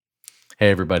Hey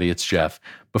everybody, it's Jeff.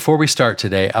 Before we start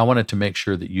today, I wanted to make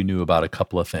sure that you knew about a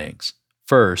couple of things.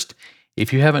 First,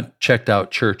 if you haven't checked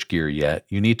out Church Gear yet,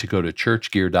 you need to go to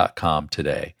churchgear.com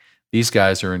today. These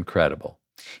guys are incredible.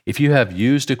 If you have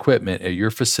used equipment at your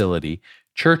facility,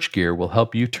 Church Gear will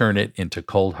help you turn it into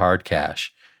cold hard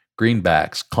cash.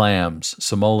 Greenbacks, clams,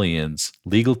 simoleons,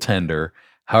 legal tender,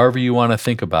 however you want to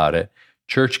think about it,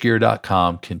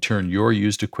 churchgear.com can turn your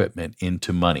used equipment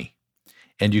into money.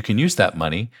 And you can use that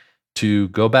money to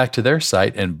go back to their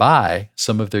site and buy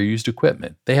some of their used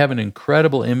equipment. They have an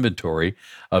incredible inventory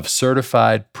of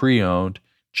certified, pre-owned,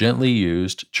 gently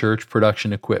used church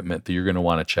production equipment that you're going to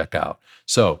want to check out.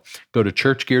 So go to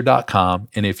churchgear.com,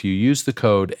 and if you use the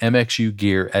code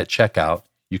MXUGear at checkout,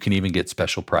 you can even get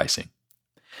special pricing.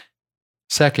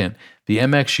 Second, the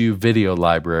MXU video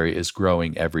library is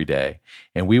growing every day,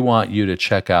 and we want you to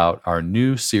check out our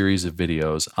new series of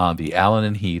videos on the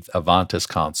Allen & Heath Avantis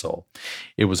console.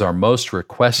 It was our most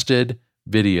requested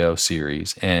video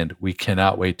series, and we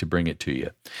cannot wait to bring it to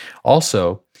you.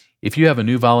 Also, if you have a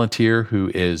new volunteer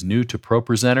who is new to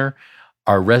ProPresenter,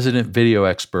 our resident video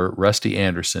expert, Rusty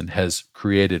Anderson, has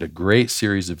created a great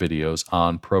series of videos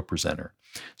on ProPresenter.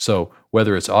 So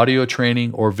whether it's audio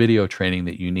training or video training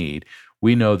that you need,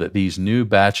 we know that these new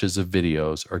batches of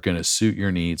videos are going to suit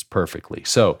your needs perfectly.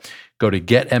 So go to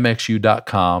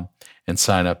getmxu.com and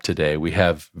sign up today. We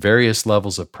have various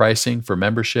levels of pricing for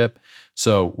membership,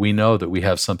 so we know that we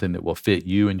have something that will fit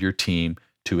you and your team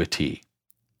to a T.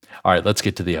 All right, let's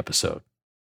get to the episode.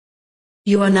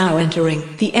 You are now entering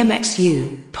the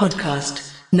MXU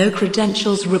podcast. No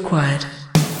credentials required.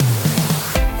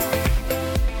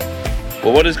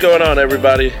 Well, what is going on,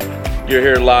 everybody? You're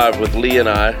here live with Lee and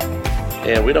I.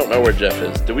 And we don't know where Jeff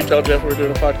is. Did we tell Jeff we were doing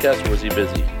a podcast, or was he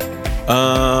busy?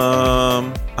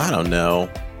 I don't know.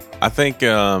 I think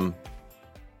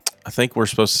we're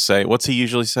supposed to say, what's he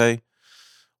usually say?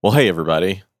 Well, hey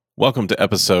everybody, welcome to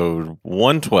episode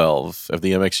 112 of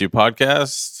the MXU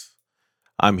podcast.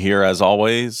 I'm here as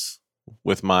always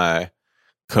with my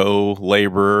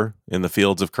co-laborer in the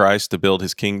fields of Christ to build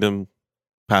His kingdom,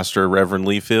 Pastor Reverend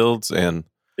Lee Fields, and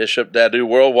Bishop Dadu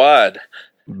Worldwide.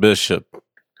 Bishop.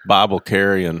 Bible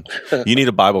carrying. You need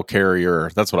a Bible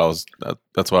carrier. That's what I was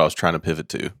trying to pivot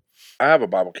to. I have a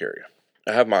Bible carrier.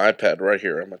 I have my iPad right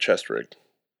here on my chest rig.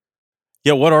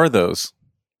 Yeah, what are those?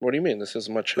 What do you mean? This is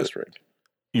my chest rig.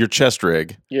 Your chest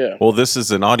rig? Yeah. Well, this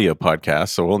is an audio podcast,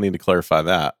 so we'll need to clarify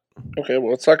that. Okay,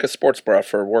 well, it's like a sports bra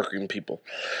for working people.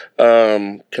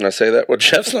 Can I say that? Well,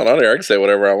 Jeff's not on here. I can say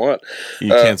whatever I want. You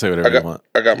can say whatever you want.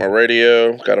 I got my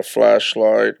radio, got a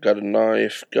flashlight, got a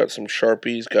knife, got some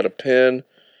Sharpies, got a pen.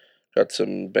 Got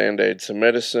some Band-Aids, some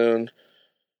medicine.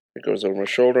 It goes over my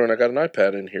shoulder, and I got an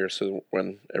iPad in here, so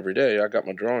every day I got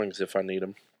my drawings if I need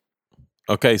them.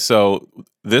 Okay, so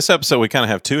this episode we kind of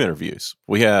have two interviews.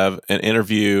 We have an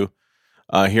interview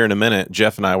here in a minute.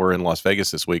 Jeff and I were in Las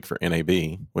Vegas this week for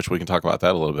NAB, which we can talk about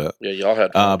that a little bit. Yeah, y'all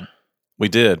had fun. We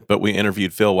did, but we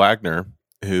interviewed Phil Wagner,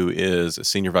 who is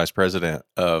Senior Vice President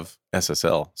of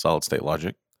SSL, Solid State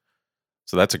Logic.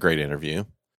 So that's a great interview.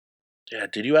 Yeah,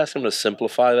 did you ask him to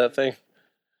simplify that thing?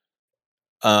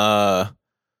 I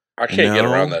can't get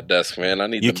around that desk, man. I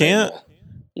need. You the can't.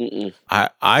 manual.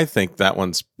 I think that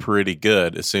one's pretty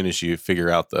good. As soon as you figure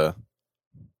out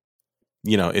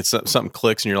it's something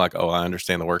clicks and you're like, oh, I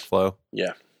understand the workflow.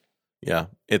 Yeah.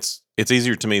 It's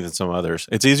easier to me than some others.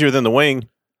 It's easier than the wing.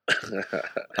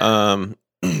 But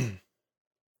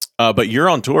you're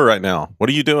on tour right now. What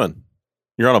are you doing?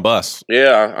 You're on a bus.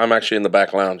 Yeah, I'm actually in the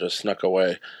back lounge, just snuck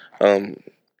away.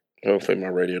 Hopefully my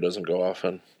radio doesn't go off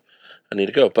and I need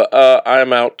to go. But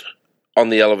I'm out on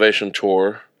the Elevation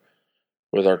tour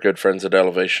with our good friends at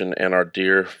Elevation and our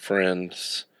dear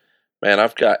friends. Man,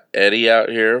 I've got Eddie out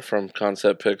here from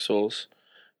Concept Pixels,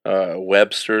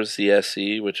 Webster's the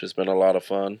SE, which has been a lot of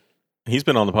fun. He's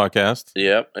been on the podcast.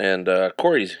 Yep, and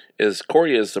Corey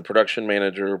is the production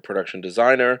manager, production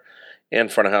designer,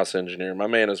 and front of house engineer. My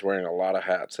man is wearing a lot of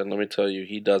hats, and let me tell you,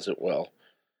 he does it well.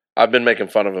 I've been making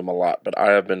fun of him a lot, but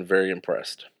I have been very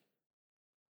impressed.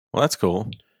 Well, that's cool.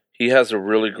 He has a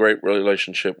really great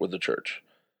relationship with the church.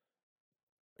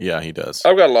 Yeah, he does.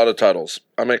 I've got a lot of titles.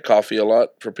 I make coffee a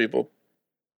lot for people.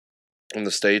 I'm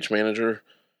the stage manager.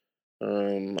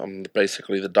 I'm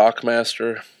basically the dock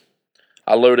master.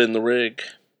 I load in the rig,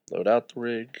 load out the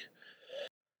rig.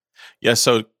 Yeah,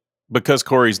 so because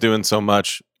Corey's doing so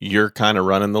much, you're kind of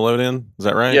running the load in. Is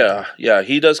that right? Yeah.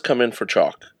 He does come in for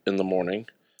chalk in the morning.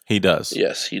 He does.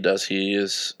 Yes, he does. He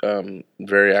is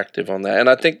very active on that. And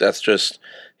I think that's just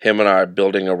him and I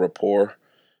building a rapport.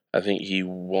 I think he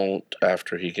won't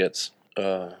after he gets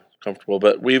comfortable.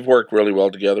 But we've worked really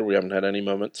well together. We haven't had any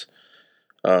moments.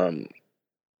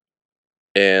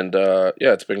 And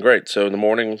yeah, it's been great. So in the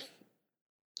morning,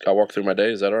 I'll walk through my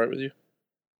day. Is that all right with you?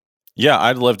 Yeah,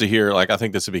 I'd love to hear. Like, I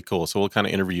think this would be cool. So we'll kind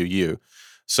of interview you.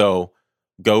 So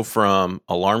go from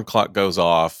alarm clock goes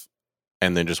off,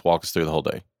 and then just walk us through the whole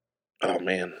day. Oh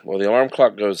man. Well, the alarm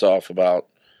clock goes off about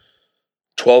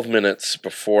 12 minutes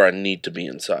before I need to be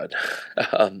inside.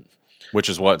 Which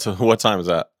is what? So what time is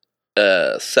that?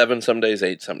 7 some days,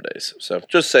 8 some days. So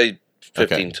just say 15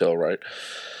 Okay. till, right?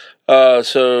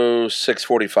 So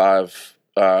 6:45,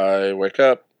 I wake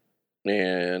up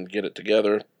and get it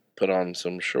together. Put on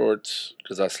some shorts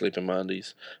because I sleep in my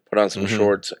undies. Put on some Mm-hmm.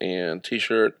 shorts and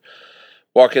t-shirt.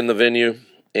 Walk in the venue,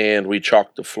 and we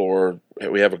chalk the floor.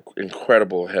 We have an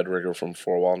incredible head rigger from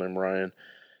Fort Wagner named Ryan.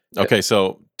 Okay,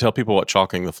 so tell people what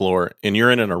chalking the floor, and you're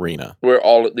in an arena.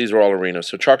 These are all arenas.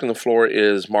 So chalking the floor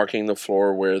is marking the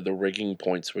floor where the rigging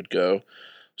points would go.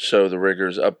 So the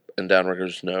riggers, up and down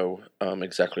riggers, know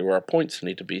exactly where our points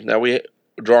need to be. Now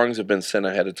drawings have been sent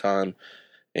ahead of time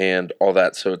and all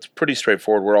that, so it's pretty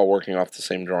straightforward. We're all working off the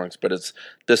same drawings, but it's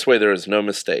this way. There is no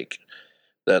mistake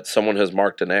that someone has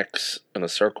marked an X and a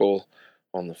circle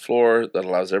on the floor that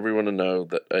allows everyone to know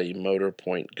that a motor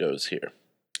point goes here.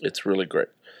 It's really great.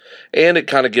 And it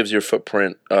kind of gives you a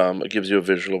footprint. It gives you a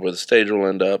visual of where the stage will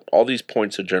end up. All these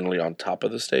points are generally on top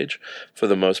of the stage for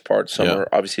the most part. Some Yeah. are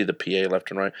obviously the PA left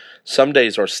and right. Some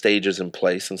days our stage is in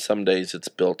place, and some days it's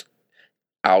built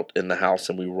out in the house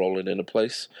and we roll it into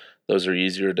place. Those are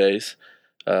easier days.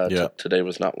 Yeah. Today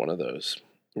was not one of those.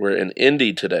 We're in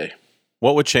Indy today.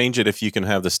 What would change it if you can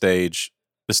have the stage?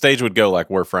 The stage would go like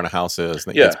where front of house is,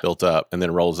 and it Yeah. gets built up and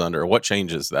then rolls under. What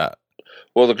changes that?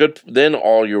 Well, then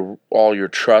all your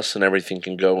truss and everything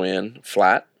can go in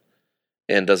flat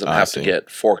and doesn't I have to see. get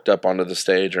forked up onto the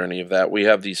stage or any of that. We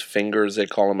have these fingers, they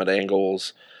call them, at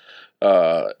angles,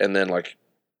 and then like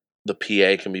the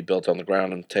PA can be built on the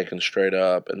ground and taken straight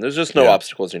up, and there's just no Yeah.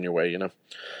 obstacles in your way, And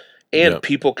Yep.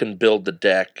 people can build the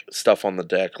deck, stuff on the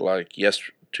deck. Like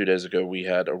 2 days ago, we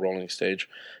had a rolling stage,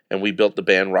 and we built the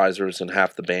band risers and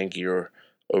half the band gear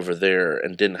over there,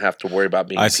 and didn't have to worry about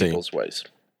being I in see. people's ways.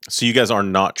 So you guys are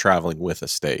not traveling with a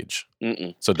stage.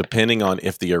 Mm-mm. So depending on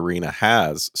if the arena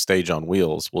has stage on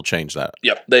wheels, will change that.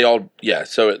 Yep,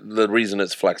 So the reason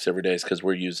it's flex every day is because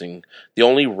we're using the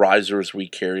only risers we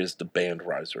carry is the band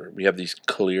riser. We have these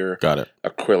clear Got it.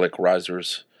 acrylic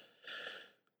risers.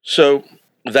 So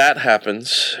that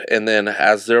happens, and then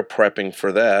as they're prepping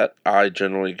for that, I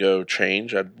generally go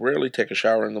change. I rarely take a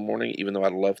shower in the morning, even though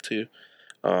I'd love to,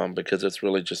 because it's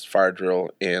really just fire drill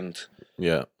and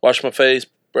Yeah. wash my face,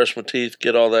 brush my teeth,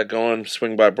 get all that going,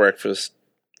 swing by breakfast,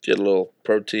 get a little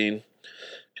protein,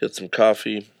 get some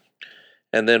coffee.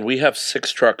 And then we have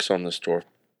 6 trucks on this tour.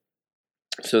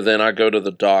 So then I go to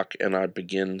the dock and I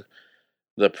begin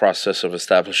the process of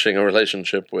establishing a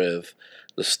relationship with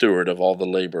the steward of all the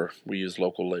labor. We use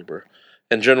local labor.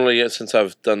 And generally, since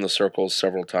I've done the circles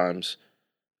several times,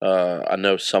 I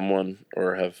know someone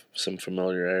or have some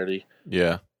familiarity.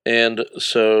 Yeah. And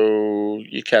so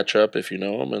you catch up if you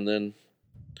know them, and then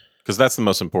Because that's the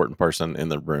most important person in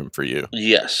the room for you.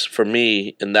 yes, for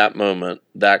me, in that moment,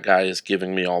 that guy is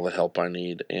giving me all the help I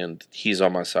need, and he's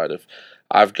on my side. If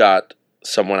I've got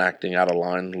someone acting out of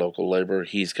line, local labor,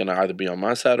 he's going to either be on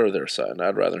my side or their side.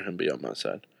 I'd rather him be on my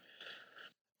side.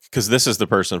 Because this is the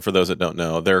person, for those that don't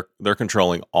know, they're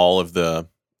controlling all of the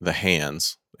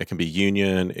hands. It can be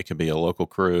union, it can be a local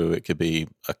crew, it could be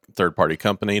a third party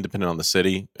company, depending on the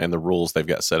city and the rules they've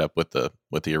got set up with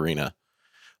the arena.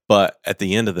 But at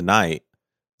the end of the night,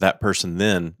 that person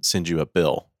then sends you a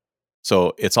bill.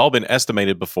 So it's all been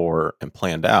estimated before and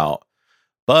planned out.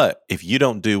 But if you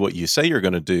don't do what you say you're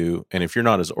going to do, and if you're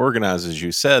not as organized as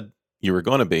you said you were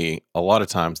going to be, a lot of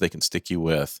times they can stick you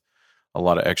with a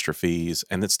lot of extra fees,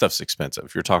 and that stuff's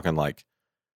expensive. You're talking like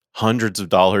hundreds of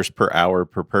dollars per hour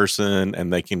per person,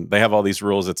 and they have all these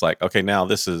rules. It's like, okay, now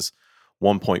this is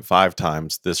 1.5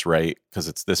 times this rate because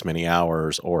it's this many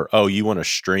hours, or oh, you want to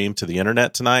stream to the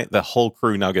internet tonight? The whole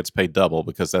crew now gets paid double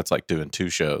because that's like doing 2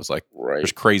 shows. Like, Right.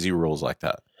 there's crazy rules like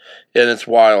that. And it's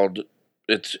wild.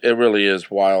 It really is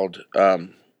wild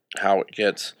how it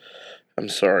gets. I'm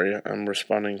sorry. I'm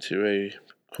responding to a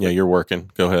Yeah, you're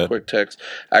working. Go ahead. quick text.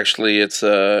 Actually, it's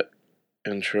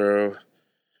intro.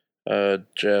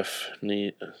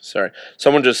 Sorry.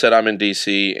 Someone just said I'm in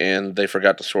DC and they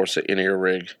forgot to source an in-ear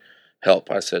rig.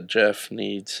 Help. I said Jeff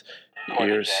needs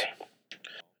ears.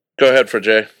 Go ahead for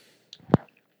Jay. Hey,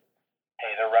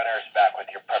 the runner's back with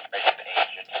your preparation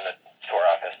agent in the store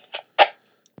office.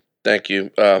 Thank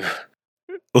you.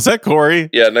 Was that Corey?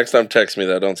 Yeah, next time text me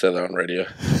that. Don't say that on radio.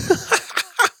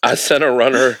 I sent a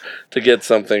runner to get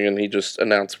something, and he just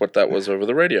announced what that was over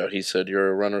the radio. He said,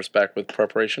 your runner's back with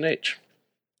Preparation H.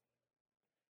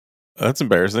 That's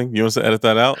embarrassing. You want us to edit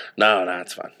that out? No,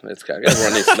 it's fine. It's got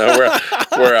everyone needs to know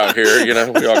we're out here.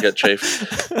 We all get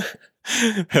chafed.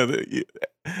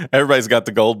 Everybody's got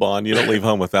the gold bond. You don't leave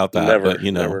home without that. Never, but,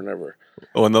 never.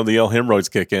 When the old hemorrhoids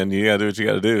kick in, you got to do what you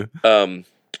got to do.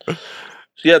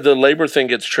 Yeah, the labor thing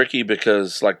gets tricky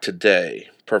because, like today,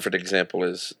 perfect example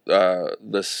is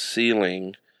the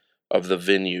ceiling of the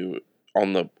venue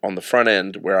on the front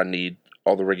end where I need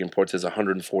all the rigging ports is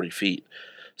 140 feet.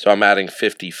 So I'm adding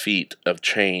 50 feet of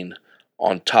chain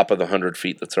on top of the 100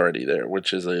 feet that's already there,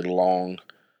 which is a long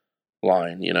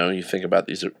line. You think about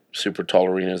these super tall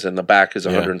arenas, and the back is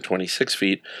 126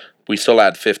 feet. We still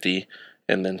add 50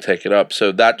 and then take it up.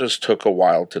 So that just took a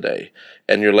while today.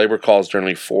 And your labor call is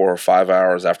generally 4 or 5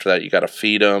 hours. After that, you got to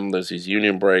feed them. There's these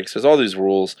union breaks. There's all these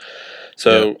rules.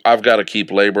 So I've got to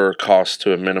keep labor costs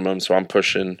to a minimum. So I'm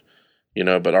pushing,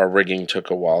 but our rigging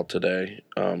took a while today.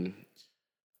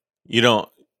 You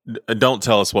don't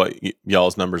tell us what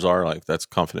y'all's numbers are. Like, that's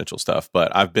confidential stuff.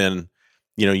 But I've been,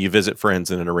 you visit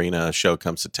friends in an arena, a show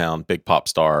comes to town, big pop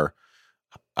star.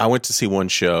 I went to see one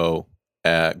show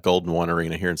at Golden One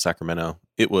Arena here in Sacramento.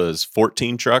 It was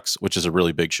 14 trucks, which is a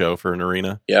really big show for an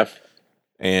arena. Yeah.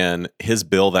 And his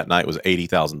bill that night was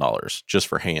 $80,000 just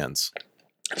for hands.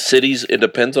 Cities, it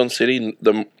depends on city.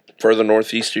 The further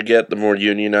northeast you get, the more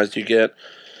unionized you get.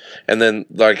 And then,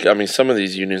 some of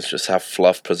these unions just have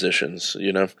fluff positions,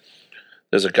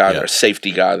 There's a guy there, a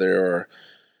safety guy there, or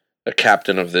a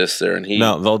captain of this there, and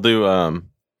No, they'll do,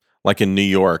 like in New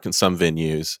York and some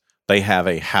venues, they have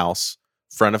a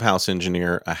front of house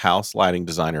engineer, a house lighting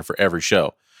designer for every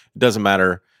show. It doesn't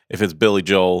matter if it's Billy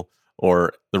Joel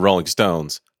or the Rolling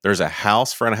Stones. There's a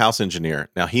front of house engineer.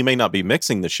 Now, he may not be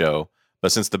mixing the show,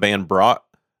 but since the band brought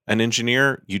an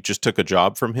engineer, you just took a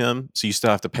job from him, so you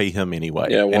still have to pay him anyway.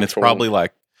 Yeah, and it's probably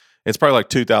like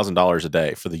 $2,000 a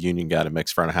day for the union guy to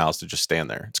mix front of house to just stand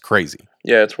there. It's crazy.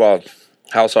 Yeah, it's wild.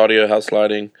 House audio, house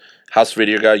lighting, house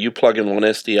video guy. You plug in one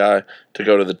SDI to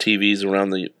go to the TVs around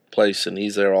the place, and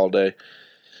he's there all day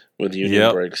with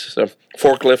union breaks. So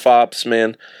forklift ops,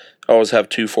 man. I always have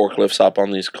 2 forklifts up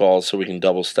on these calls so we can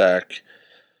double stack,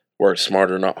 work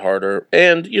smarter, not harder.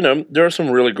 And, there are some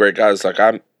really great guys. Like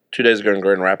 2 days ago in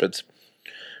Grand Rapids,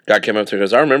 guy came up to me and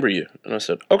goes, "I remember you." And I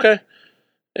said, "Okay."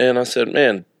 And I said,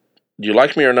 "Man, do you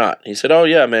like me or not?" He said, "Oh,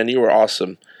 yeah, man, you were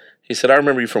awesome." He said, "I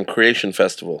remember you from Creation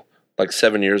Festival like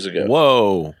 7 years ago."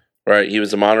 Whoa. Right. He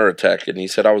was a monitor tech, and he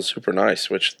said I was super nice,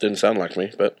 which didn't sound like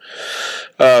me. But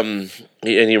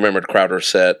he remembered Crowder's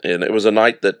set. And it was a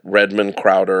night that Redmond,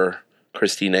 Crowder,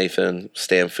 Christy Nathan,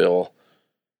 Stanfill,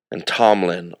 and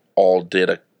Tomlin all did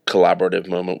a collaborative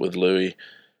moment with Louis.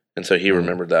 And so he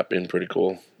remembered that being pretty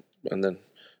cool. But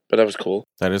that was cool.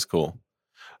 That is cool.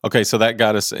 Okay, so that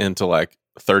got us into like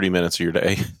 30 minutes of your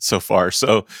day so far.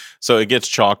 So it gets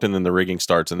chalked and then the rigging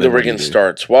starts. And then the rigging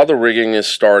starts. While the rigging is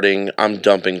starting, I'm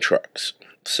dumping trucks.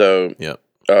 So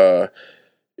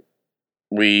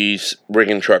we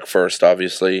rigging truck first,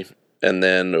 obviously. And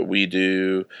then we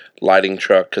do lighting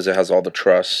truck because it has all the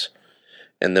truss.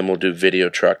 And then we'll do video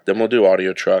truck. Then we'll do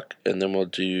audio truck. And then we'll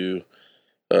do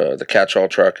the catch-all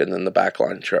truck and then the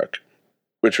backline truck.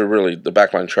 Which are really, the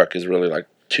backline truck is really like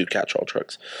 2 catch-all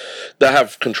trucks that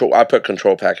have control. I put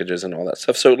control packages and all that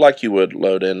stuff. So like you would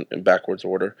load in backwards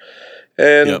order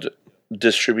and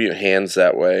distribute hands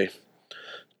that way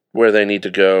where they need to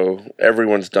go.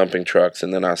 Everyone's dumping trucks,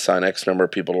 and then I assign X number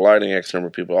of people to lighting, X number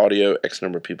of people to audio, X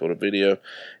number of people to video,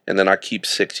 and then I keep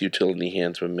 6 utility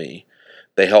hands with me.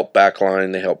 They help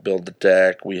backline, they help build the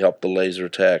deck, we help the laser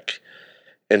tech,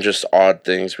 and just odd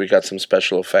things. We got some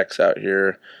special effects out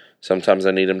here. Sometimes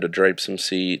I need them to drape some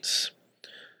seats,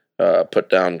 put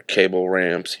down cable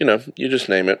ramps, you just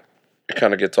name it. It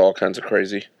kind of gets all kinds of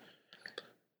crazy.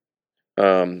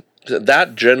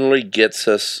 That generally gets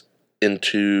us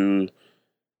into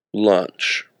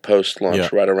lunch,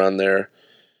 post-lunch, right around there.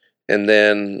 And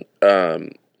then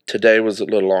today was a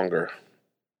little longer.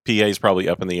 PA's probably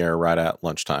up in the air right at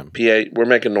lunchtime. We're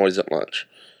making noise at lunch.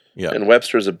 Yeah. And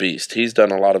Webster's a beast. He's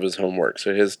done a lot of his homework,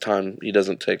 so his time, he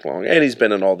doesn't take long. And he's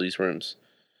been in all these rooms.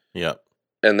 Yeah.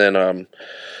 And then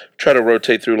try to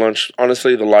rotate through lunch.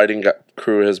 Honestly, the lighting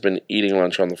crew has been eating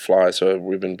lunch on the fly, so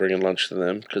we've been bringing lunch to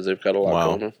them because they've got a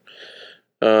lot going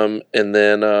on. And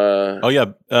then...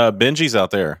 Benji's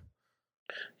out there.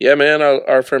 Yeah, man,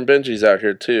 our friend Benji's out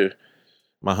here, too.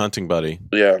 My hunting buddy.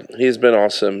 Yeah, he's been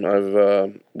awesome.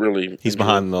 I've really... He's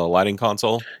behind the lighting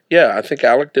console? Yeah, I think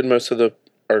Alec did most of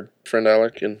our friend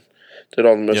Alec, and did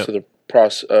most of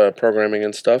the programming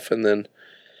and stuff, and then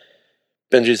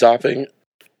Benji's hopping.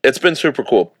 It's been super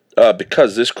cool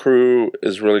because this crew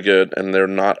is really good, and they're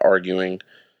not arguing.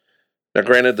 Now,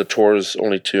 granted, the tour is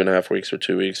only 2.5 weeks or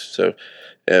 2 weeks, so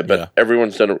but Yeah.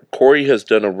 everyone's Corey has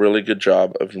done a really good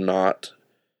job of not.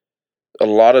 A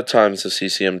lot of times, the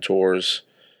CCM tours,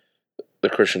 the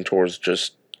Christian tours,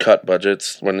 just cut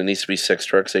budgets. When it needs to be 6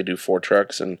 trucks, they do 4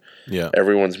 trucks, and Yeah.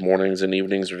 everyone's mornings and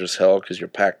evenings are just hell because you're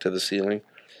packed to the ceiling.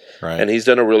 Right. And he's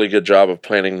done a really good job of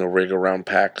planning the rig around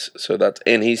packs.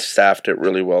 And he's staffed it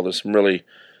really well. There's some really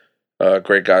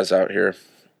great guys out here.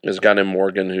 There's a guy named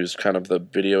Morgan who's kind of the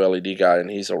video LED guy, and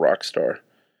he's a rock star.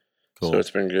 Cool. So it's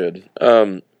been good.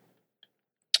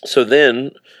 So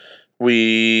then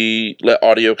we let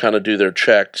audio kind of do their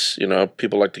checks.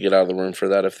 People like to get out of the room for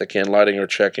that if they can. Lighting or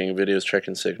checking, videos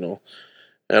checking signal.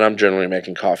 And I'm generally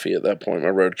making coffee at that point. My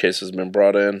road case has been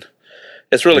brought in.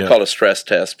 It's really called a stress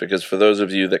test because for those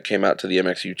of you that came out to the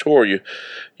MXU tour, you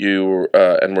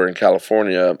and we're in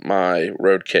California, my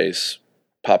road case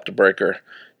popped a breaker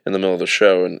in the middle of the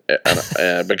show, and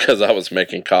because I was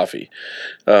making coffee.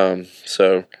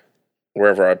 So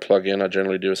wherever I plug in, I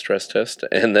generally do a stress test,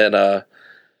 and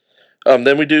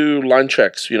then we do line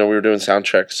checks. We were doing sound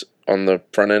checks on the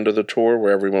front end of the tour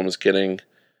where everyone was getting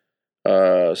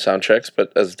sound checks,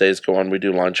 but as days go on, we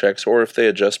do line checks, or if they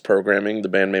adjust programming, the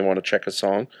band may want to check a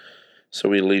song, so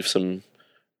we leave some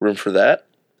room for that,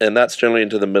 and that's generally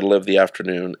into the middle of the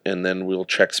afternoon, and then we'll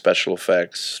check special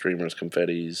effects, streamers,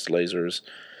 confettis, lasers,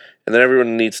 and then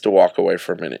everyone needs to walk away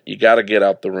for a minute. You got to get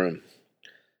out the room,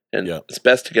 and it's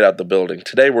best to get out the building.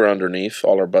 Today we're underneath.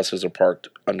 All our buses are parked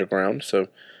underground, so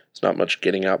it's not much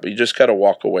getting out, but you just got to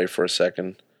walk away for a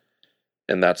second.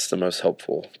 And that's the most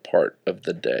helpful part of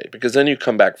the day because then you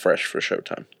come back fresh for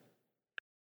showtime.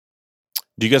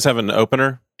 Do you guys have an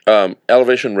opener?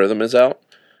 Elevation Rhythm is out.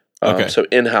 Okay. So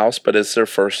in-house, but it's their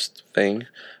first thing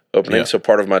opening. Yeah. So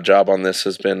part of my job on this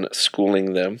has been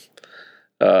schooling them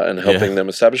and helping them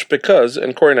establish because,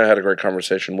 and Corey and I had a great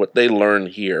conversation, what they learn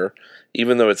here,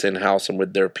 even though it's in-house and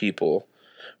with their people,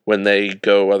 when they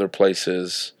go other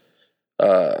places,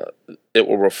 it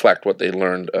will reflect what they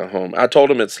learned at home. I told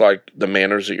them it's like the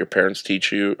manners that your parents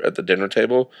teach you at the dinner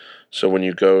table. So when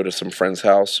you go to some friend's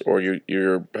house or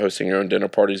you're hosting your own dinner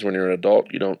parties when you're an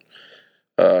adult, you don't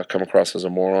come across as a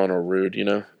moron or rude,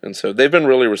 And so they've been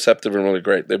really receptive and really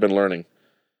great. They've been learning.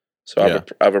 So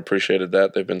I've appreciated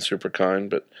that. They've been super kind.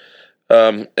 But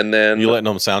and then you letting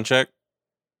them sound check?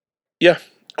 Yeah,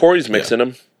 Corey's mixing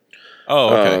them.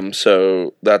 Oh, okay.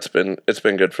 So it's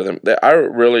been good for them.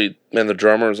 The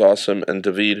drummer is awesome, and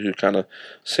David, who kind of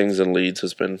sings and leads,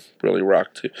 has been really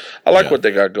rock too. I like what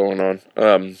they got going on.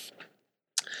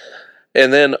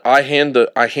 And then I hand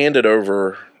it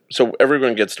over, so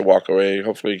everyone gets to walk away.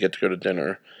 Hopefully, you get to go to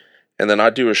dinner, and then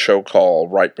I do a show call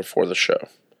right before the show,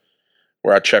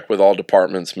 where I check with all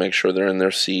departments, make sure they're in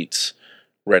their seats,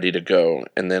 ready to go,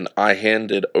 and then I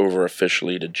hand it over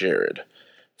officially to Jared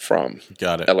from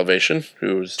Elevation,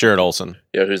 who's Jared Olson.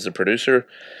 Yeah, who's the producer.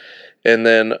 And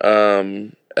then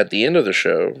at the end of the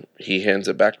show, he hands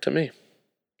it back to me.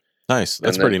 Nice.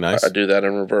 That's pretty nice. I do that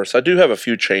in reverse. I do have a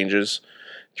few changes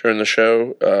during the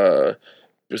show,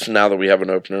 just now that we have an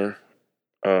opener.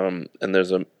 And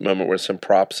there's a moment where some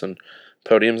props and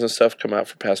podiums and stuff come out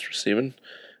for Pastor Stephen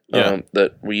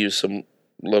that we use some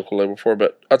local label for.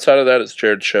 But outside of that, it's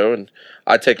Jared's show, and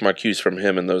I take my cues from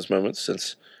him in those moments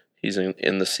since he's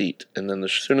in the seat, and then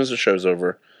as soon as the show's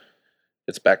over,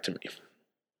 it's back to me.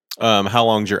 How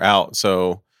long's you're out?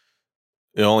 So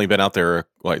you only been out there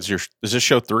is this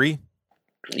show 3?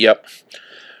 Yep,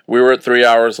 we were at 3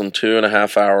 hours and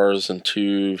 2.5 hours and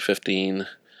 2:15.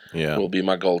 Yeah, will be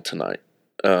my goal tonight.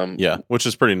 Which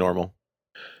is pretty normal.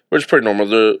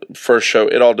 The first show,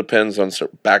 it all depends on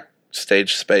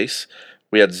backstage space.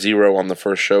 We had 0 on the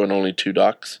first show and only 2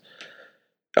 docks.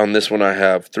 On this one, I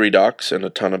have 3 docks and a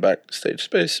ton of backstage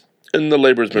space, and the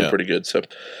labor's been pretty good. So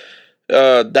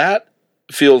that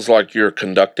feels like you're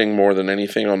conducting more than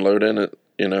anything on load-in.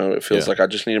 It feels like I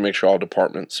just need to make sure all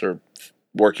departments are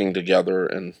working together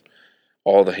and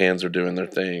all the hands are doing their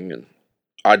thing. And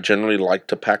I generally like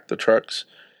to pack the trucks,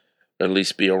 at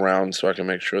least be around so I can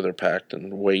make sure they're packed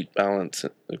and weight balance,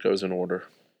 it goes in order.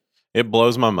 It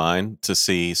blows my mind to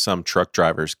see some truck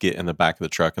drivers get in the back of the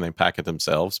truck and they pack it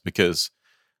themselves because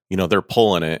they're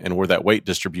pulling it, and where that weight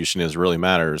distribution is really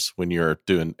matters when you're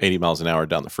doing 80 miles an hour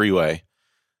down the freeway.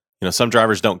 Some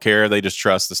drivers don't care. They just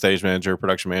trust the stage manager,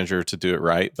 production manager to do it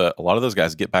right. But a lot of those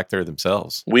guys get back there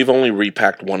themselves. We've only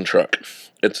repacked 1 truck.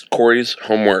 It's Corey's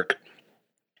homework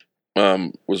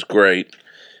was great.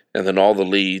 And then all the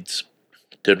leads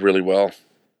did really well.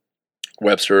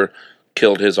 Webster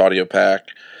killed his audio pack.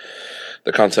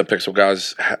 The Concept Pixel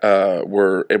guys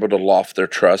were able to loft their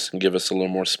truss and give us a little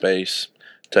more space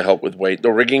to help with weight.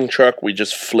 The rigging truck we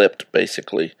just flipped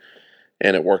basically,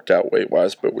 and it worked out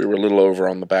weight-wise, but we were a little over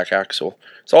on the back axle.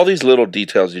 It's all these little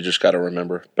details you just got to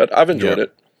remember. But I've enjoyed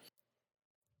it.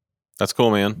 That's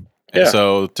cool, man. Yeah.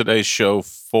 So today's show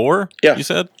 4, Yeah. you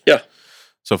said? Yeah.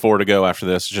 So 4 to go after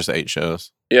this, just 8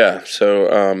 shows. Yeah, so,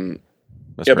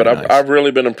 That's but pretty nice. I've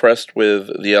really been impressed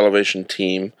with the Elevation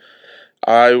team.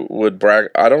 I would brag.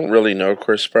 I don't really know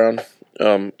Chris Brown.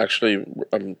 Actually,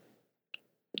 I'm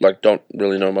don't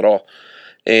really know him at all.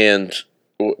 And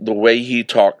the way he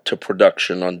talked to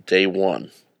production on day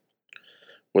one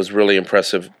was really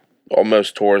impressive.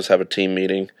 Most tours have a team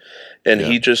meeting, and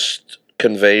he just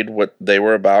conveyed what they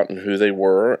were about and who they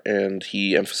were, and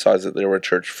he emphasized that they were a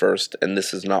church first, and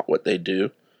this is not what they do.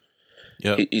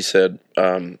 Yep. He said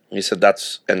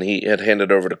that's, and he had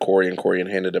handed over to Corey, and Corey had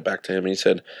handed it back to him. He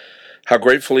said how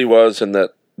grateful he was, and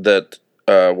that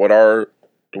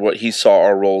what he saw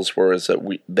our roles were is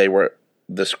that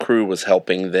this crew was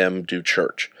helping them do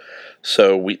church,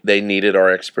 so they needed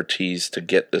our expertise to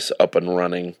get this up and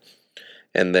running,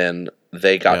 and then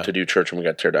they got to do church and we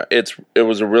got teared down. It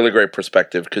was a really great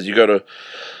perspective, because you go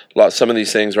to some of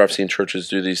these things where I've seen churches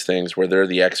do these things where they're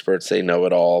the experts, they know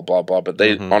it all, blah blah, but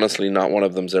they honestly, not one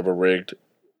of them's ever rigged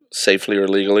safely or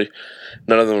legally.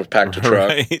 None of them have packed a truck.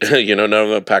 Right. None of them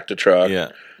have packed a truck.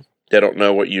 Yeah. They don't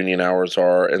know what union hours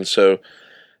are, and so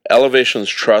Elevation's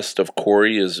trust of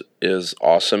Corey is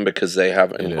awesome, because they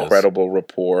have incredible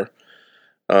rapport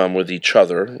with each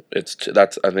other. I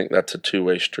think that's a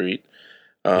two-way street.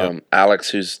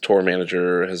 Alex, who's tour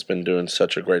manager, has been doing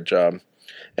such a great job,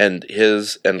 and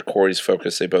his and Corey's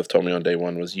focus, they both told me on day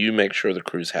one, was you make sure the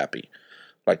crew's happy,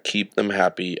 keep them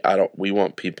happy. We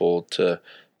want people to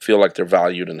feel like they're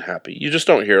valued and happy. You just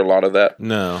don't hear a lot of that.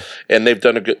 No. And they've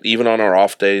done a good, even on our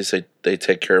off days, they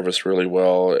take care of us really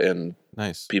well, and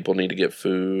nice. People need to get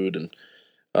food,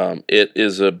 and it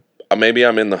is maybe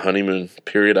I'm in the honeymoon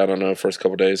period. I don't know, first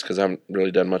couple of days, because I haven't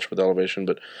really done much with Elevation,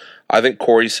 but I think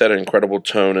Corey set an incredible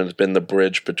tone and has been the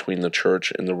bridge between the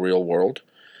church and the real world.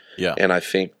 Yeah. And I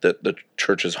think that the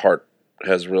church's heart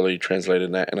has really translated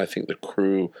in that, and I think the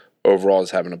crew overall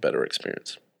is having a better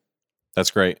experience.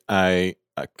 That's great. I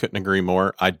couldn't agree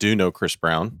more. I do know Chris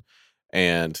Brown,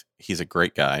 and he's a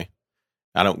great guy.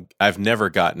 I've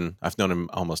known him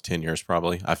almost 10 years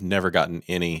probably. I've never gotten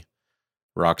any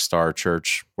rock star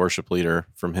church worship leader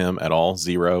from him at all.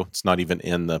 Zero. It's not even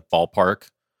in the ballpark.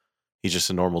 He's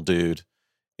just a normal dude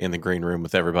in the green room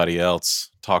with everybody else,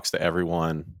 talks to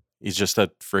everyone. He's just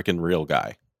a freaking real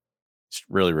guy. He's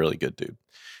really, really good dude.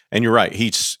 And you're right.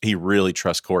 He really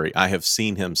trusts Corey. I have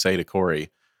seen him say to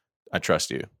Corey, I trust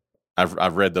you.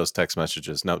 I've read those text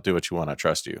messages. No, do what you want. I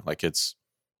trust you. It's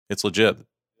legit.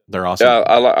 They're awesome. Yeah,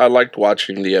 I liked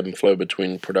watching the ebb and flow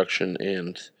between production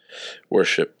and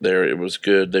worship there. It was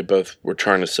good. They both were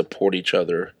trying to support each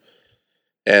other,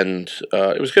 and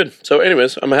it was good. So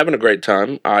anyways, I'm having a great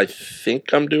time. I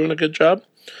think I'm doing a good job.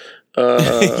 You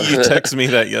texted me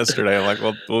that yesterday. I'm like,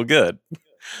 well, good.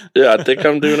 Yeah, I think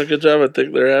I'm doing a good job. I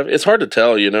think they're having. It's hard to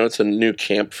tell, it's a new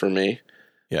camp for me.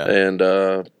 Yeah.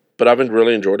 And but I've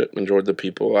really enjoyed it. Enjoyed the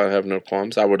people. I have no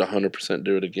qualms. I would 100%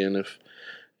 do it again if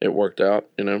it worked out,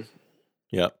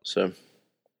 Yeah. So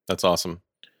that's awesome.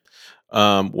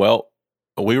 Well,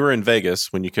 we were in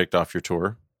Vegas when you kicked off your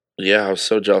tour. Yeah, I was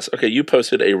so jealous. Okay, you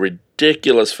posted a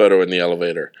ridiculous photo in the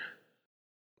elevator.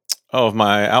 Oh, of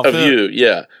my outfit? Of you,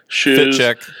 yeah. Shoes.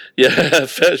 Fit check. Yeah,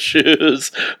 fat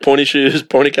shoes, pointy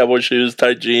cowboy shoes,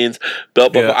 tight jeans,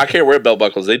 belt buckle. Yeah. I can't wear belt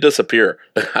buckles. They disappear.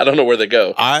 I don't know where they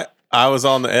go. I was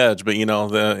on the edge, but the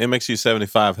MXU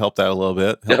 75 helped out a little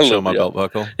bit. Helped show my belt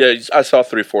buckle. Yeah, I saw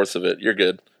 3/4 of it. You're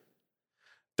good.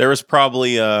 There was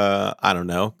probably, I don't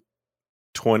know,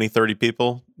 20, 30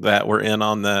 people that were in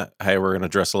on hey, we're going to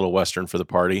dress a little Western for the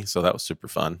party. So that was super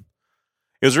fun.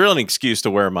 It was really an excuse to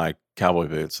wear my cowboy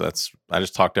boots. I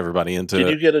just talked everybody into it.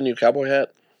 Did you get a new cowboy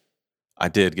hat? I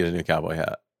did get a new cowboy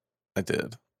hat. I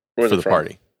did. Where's for it the from?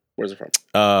 party. Where's it from?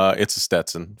 It's a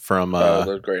Stetson from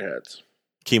those great hats.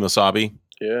 Kimosabi.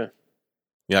 Yeah.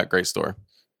 Yeah, great store.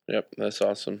 Yep, that's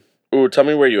awesome. Ooh, tell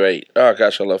me where you ate. Oh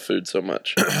gosh, I love food so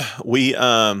much.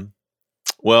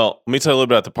 Well, let me tell you a little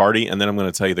bit about the party, and then I'm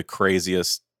going to tell you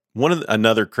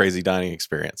another crazy dining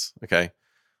experience. Okay.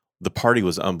 The party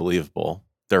was unbelievable.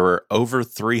 There were over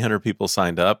 300 people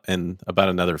signed up and about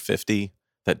another 50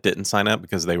 that didn't sign up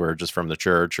because they were just from the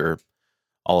church or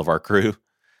all of our crew.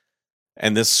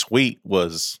 And this suite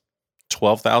was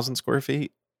 12,000 square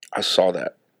feet. I saw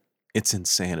that. It's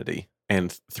insanity.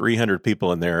 And 300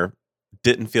 people in there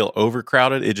didn't feel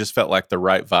overcrowded. It just felt like the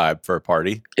right vibe for a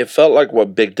party. It felt like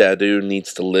what Big Dadoo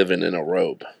needs to live in a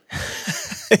robe.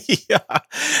 Yeah.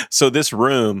 So this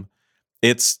room,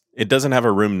 it's It doesn't have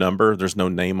a room number. There's no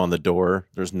name on the door.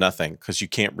 There's nothing because you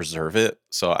can't reserve it.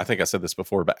 So I think I said this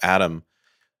before, but Adam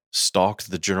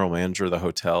stalked the general manager of the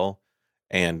hotel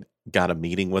and got a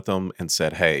meeting with them and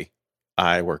said, hey,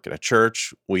 I work at a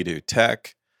church. We do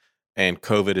tech, and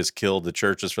COVID has killed the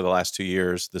churches for the last 2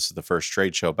 years. This is the first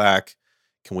trade show back.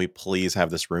 Can we please have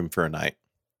this room for a night?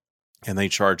 And they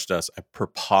charged us a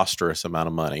preposterous amount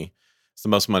of money. It's the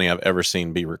most money I've ever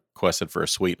seen be requested for a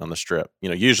suite on the Strip. You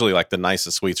know, usually like the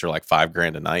nicest suites are like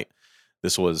 $5,000 a night.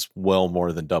 This was well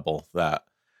more than double that.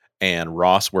 And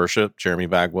Ross Worship, Jeremy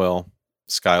Bagwell,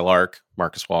 Skylark,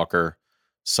 Marcus Walker,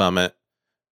 Summit,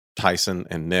 Tyson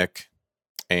and Nick,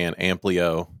 and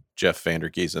Amplio, Jeff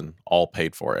Vandergiesen all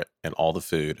paid for it, and all the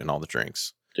food and all the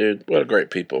drinks. Dude, what a great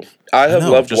people. I have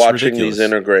loved watching these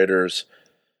integrators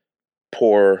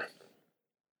pour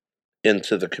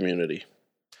into the community.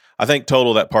 I think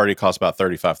total that party cost about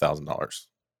 $35,000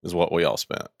 is what we all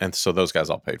spent. And so those guys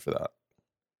all paid for that.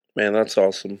 Man, that's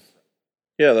awesome.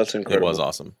 Yeah, that's incredible. It was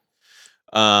awesome.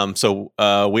 So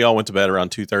we all went to bed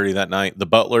around 2:30 that night. The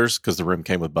butlers, because the room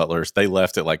came with butlers, they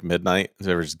left at like midnight.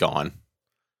 They were just gone.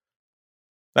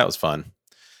 That was fun.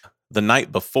 The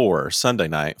night before, Sunday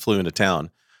night, flew into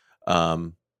town.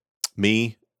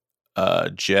 Me,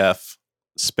 Jeff,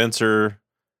 Spencer,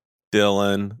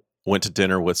 Dylan went to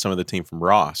dinner with some of the team from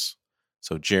Ross.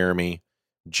 So Jeremy,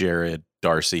 Jared,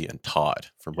 Darcy, and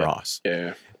Todd from Ross.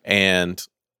 Yeah. And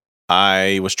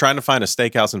I was trying to find a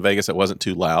steakhouse in Vegas that wasn't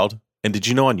too loud. And did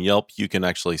you know on Yelp, you can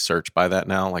actually search by that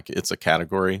now? Like it's a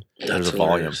category. There's a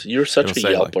volume. You're such a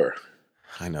Yelper. Like,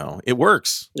 I know. It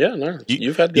works. Yeah, no.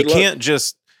 You've had good luck.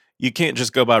 You can't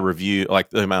just go by review, like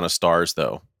the amount of stars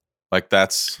though. Like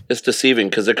it's deceiving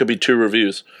because it could be 2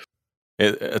 reviews.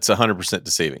 It's 100%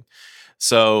 deceiving.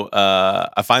 So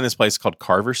I find this place called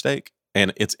Carver Steak,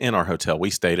 and it's in our hotel. We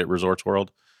stayed at Resorts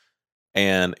World,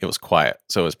 and it was quiet,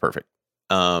 so it was perfect.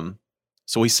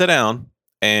 So we sit down,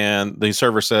 and the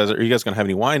server says, "Are you guys going to have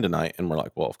any wine tonight?" And we're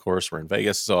like, "Well, of course, we're in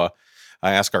Vegas." So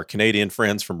I ask our Canadian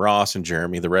friends from Ross and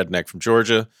Jeremy, the redneck from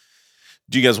Georgia,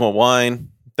 "Do you guys want wine?"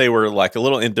 They were like a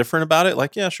little indifferent about it.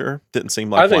 Like, yeah, sure. Didn't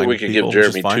seem like I think we could give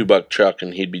Jeremy $2 Chuck,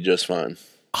 and he'd be just fine.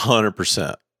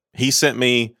 100%. He sent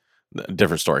me a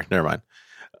different story. Never mind.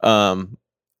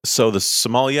 So the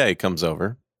sommelier comes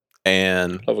over,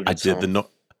 and I did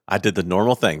the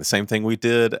normal thing, the same thing we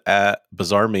did at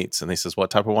Bazaar Meats. And he says,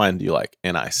 "What type of wine do you like?"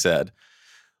 And I said,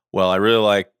 "Well,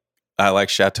 I like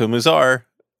Chateau Moussard."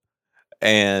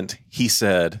 And he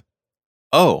said,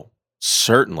 "Oh,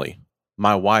 certainly.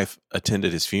 My wife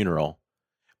attended his funeral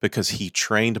because he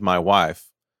trained my wife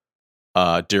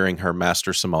during her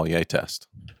master sommelier test."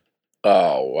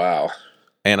 Oh, wow.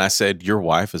 And I said, "Your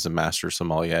wife is a master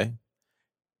sommelier?"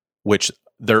 Which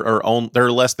there are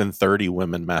less than 30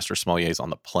 women master sommeliers on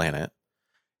the planet.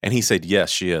 And he said, "Yes,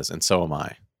 she is, and so am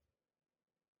I."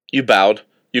 You bowed.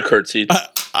 You curtsied.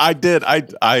 I did.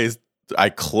 I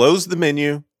closed the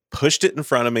menu, pushed it in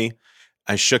front of me.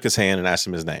 I shook his hand and asked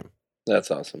him his name.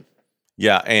 That's awesome.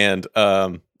 Yeah, and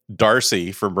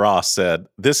Darcy from Ross said,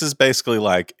 "This is basically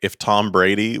like if Tom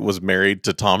Brady was married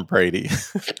to Tom Brady."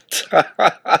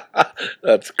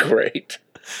 That's great.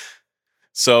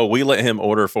 So we let him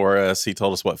order for us. He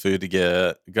told us what food to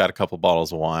get. Got a couple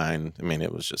bottles of wine. I mean,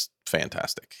 it was just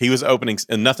fantastic. He was opening,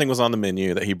 and nothing was on the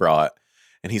menu that he brought.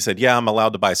 And he said, "Yeah, I'm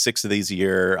allowed to buy 6 of these a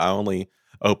year. I only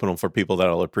open them for people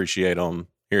that'll appreciate them.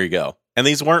 Here you go." And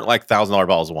these weren't like $1,000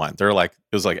 bottles of wine. They're like,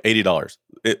 it was like $80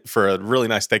 for a really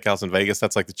nice steakhouse in Vegas.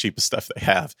 That's like the cheapest stuff they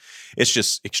have. It's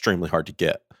just extremely hard to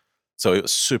get. So it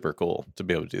was super cool to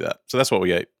be able to do that. So that's what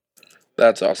we ate.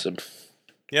 That's awesome.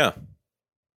 Yeah.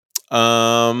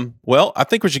 Well, I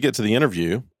think we should get to the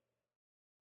interview.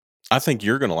 I think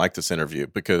you're going to like this interview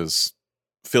because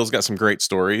Phil's got some great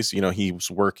stories. You know, he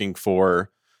was working for,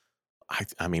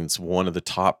 I mean, it's one of the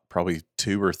top, probably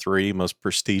 2 or 3 most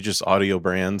prestigious audio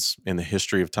brands in the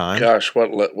history of time. Gosh,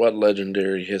 what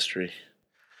legendary history.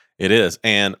 It is.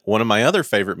 And one of my other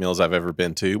favorite meals I've ever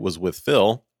been to was with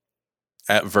Phil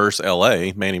at Verse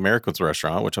LA, Manny Merrickwood's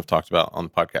restaurant, which I've talked about on the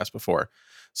podcast before.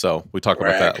 So we talk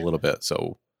about that a little bit.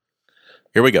 So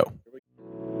here we go.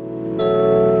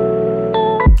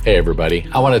 Hey everybody,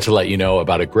 I wanted to let you know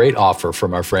about a great offer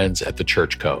from our friends at the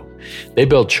Church Co. They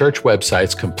build church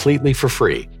websites completely for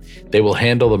free. They will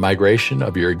handle the migration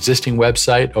of your existing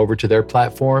website over to their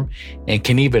platform and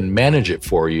can even manage it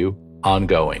for you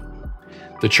ongoing.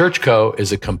 The Church Co.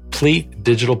 is a complete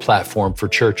digital platform for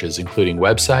churches, including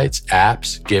websites,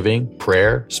 apps, giving,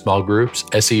 prayer, small groups,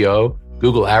 SEO,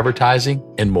 Google advertising,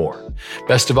 and more.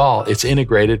 Best of all, it's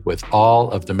integrated with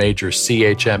all of the major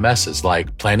CHMSs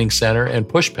like Planning Center and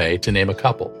PushPay, to name a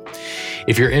couple.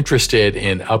 If you're interested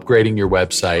in upgrading your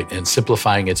website and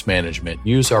simplifying its management,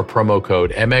 use our promo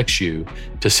code MXU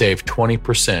to save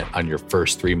 20% on your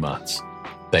first 3 months.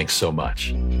 Thanks so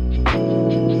much.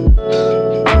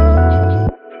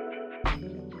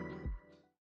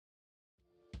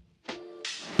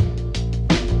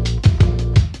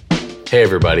 Hey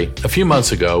everybody. A few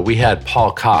months ago, we had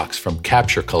Paul Cox from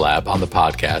Capture Collab on the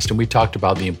podcast, and we talked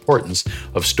about the importance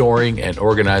of storing and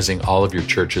organizing all of your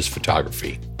church's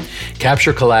photography.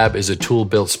 Capture Collab is a tool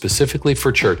built specifically for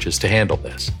churches to handle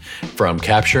this. From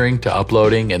capturing to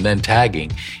uploading and then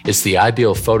tagging, it's the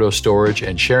ideal photo storage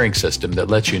and sharing system that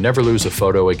lets you never lose a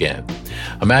photo again.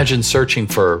 Imagine searching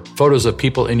for photos of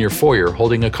people in your foyer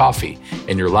holding a coffee,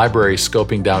 and your library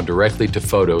scoping down directly to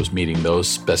photos meeting those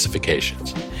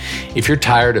specifications. If you're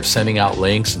tired of sending out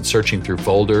links and searching through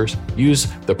folders, use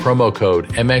the promo code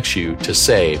MXU to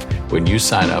save when you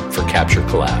sign up for Capture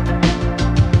Collab.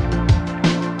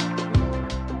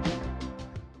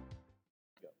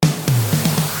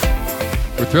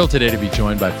 We're thrilled today to be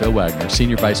joined by Phil Wagner,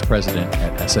 Senior Vice President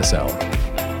at SSL.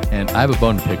 And I have a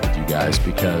bone to pick with you guys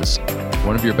because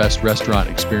one of your best restaurant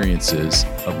experiences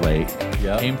of late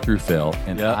came through Phil,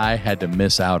 and I had to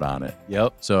miss out on it.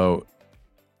 So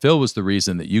Phil was the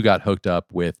reason that you got hooked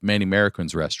up with Manny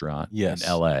Marroquin's restaurant in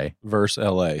L.A. Verse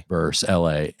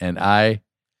L.A. And I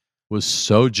was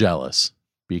so jealous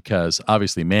because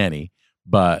obviously Manny,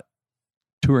 but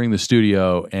touring the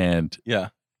studio and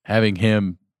having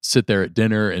him sit there at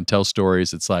dinner and tell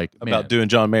stories, it's like, about doing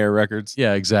John Mayer records.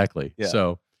 Yeah, exactly. Yeah.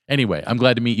 So anyway, I'm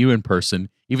glad to meet you in person,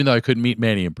 even though I couldn't meet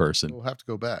Manny in person. We'll have to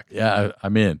go back. Yeah,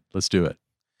 I'm in. Let's do it.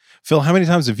 Phil, how many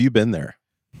times have you been there?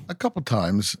 A couple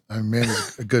times.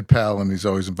 Manny's a good pal, and he's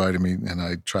always invited me, and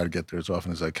I try to get there as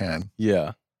often as I can.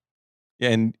 Yeah,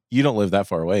 and you don't live that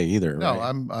far away either, No, right?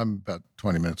 I'm about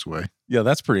 20 minutes away. Yeah,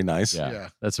 that's pretty nice. Yeah,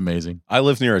 that's amazing. I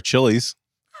live near a Chili's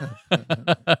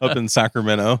up in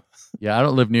Sacramento. Yeah, I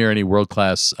don't live near any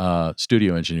world-class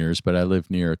studio engineers, but I live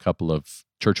near a couple of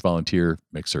church volunteer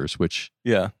mixers, which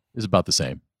is about the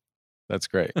same. That's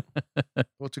great.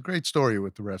 Well, it's a great story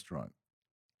with the restaurant.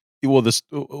 Well,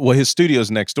 his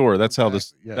studio's next door. That's how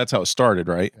that's how it started,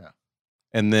 right? Yeah.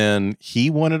 And then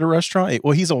he wanted a restaurant.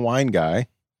 Well, he's a wine guy.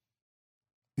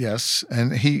 Yes,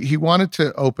 and he wanted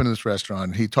to open this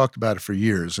restaurant. He talked about it for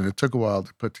years, and it took a while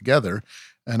to put together.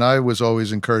 And I was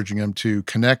always encouraging him to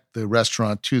connect the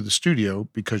restaurant to the studio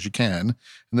because you can.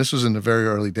 And this was in the very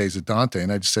early days of Dante.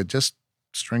 And I just said, just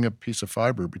string a piece of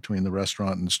fiber between the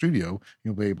restaurant and the studio.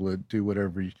 You'll be able to do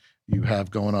whatever you have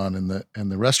going on in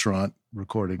the restaurant,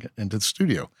 recording it into the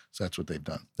studio. So that's what they've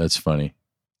done. That's funny.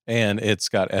 And it's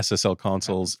got SSL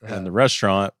consoles in the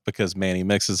restaurant because Manny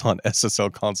mixes on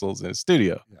SSL consoles in his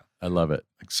studio. Yeah. I love it.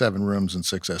 Like 7 rooms and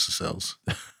 6 SSLs.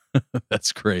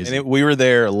 That's crazy. And we were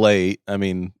there late. I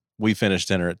mean, we finished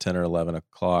dinner at 10 or 11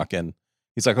 o'clock. And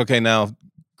he's like, okay, now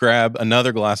grab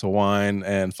another glass of wine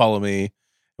and follow me. And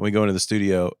we go into the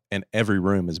studio, and every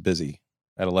room is busy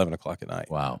at 11 o'clock at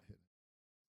night. Wow.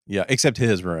 Yeah, except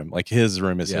his room. Like his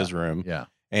room is his room. Yeah.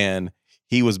 And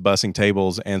he was bussing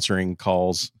tables, answering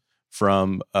calls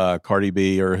from Cardi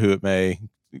B or who it may,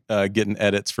 getting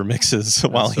edits for mixes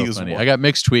while he was. Funny. I got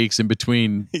mixed tweaks in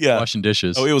between washing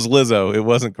dishes. Oh, it was Lizzo. It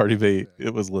wasn't Cardi B.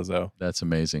 It was Lizzo. That's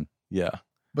amazing. Yeah.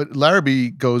 But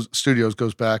Larrabee Studios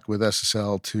goes back with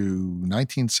SSL to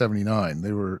 1979.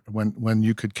 They were when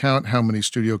you could count how many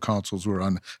studio consoles were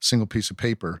on a single piece of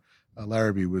paper.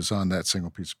 Larrabee was on that single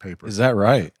piece of paper. Is that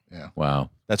right? Yeah. Wow.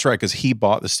 That's right, because he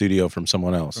bought the studio from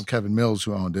someone else. From Kevin Mills,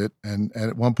 who owned it. And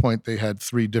at one point, they had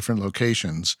 3 different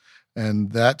locations.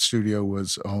 And that studio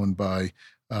was owned by,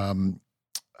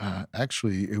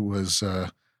 actually, it was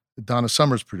Donna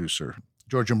Summer's producer,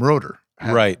 Georgia Moroder.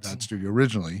 Had that studio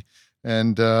originally.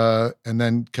 And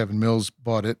then Kevin Mills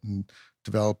bought it and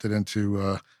developed it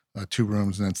into 2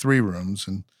 rooms and then 3 rooms.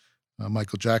 And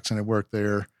Michael Jackson had worked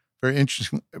there. Very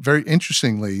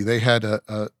interestingly, they had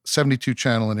a 72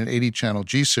 channel and an 80 channel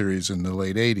G series in the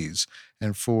late 80s.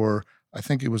 And for, I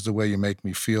think it was The Way You Make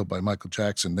Me Feel by Michael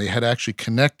Jackson, they had actually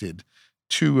connected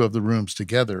 2 of the rooms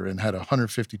together and had a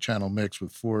 150 channel mix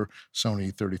with 4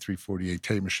 Sony 3348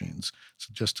 tape machines.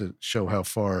 So just to show how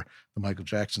far the Michael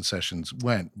Jackson sessions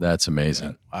went. That's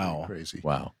amazing. Wow. Crazy.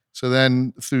 Wow. So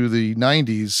then through the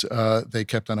 90s, they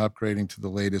kept on upgrading to the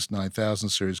latest 9000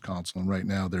 series console. And right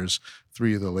now there's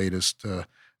 3 of the latest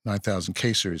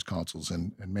 9000K series consoles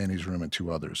in Manny's room and 2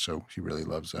 others. So he really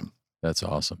loves them. That's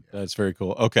awesome. That's very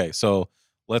cool. Okay, so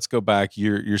let's go back.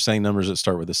 You're saying numbers that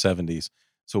start with the 70s.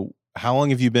 So How long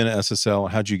have you been at SSL?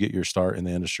 How'd you get your start in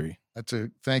the industry?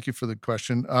 Thank you for the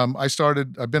question.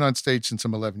 I've been on stage since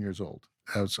I'm 11 years old.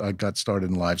 I got started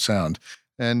in live sound,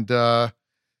 and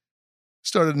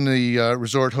started in the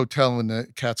resort hotel in the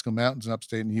Catskill Mountains in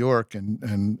upstate New York.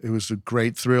 And it was a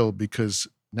great thrill because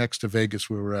next to Vegas,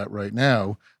 where we're at right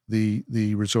now, the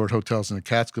resort hotels in the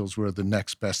Catskills were the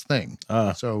next best thing.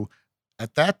 So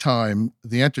at that time,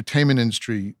 the entertainment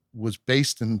industry was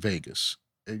based in Vegas.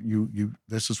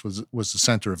 This was the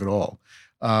center of it all.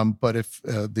 But if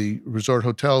the resort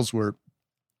hotels were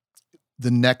the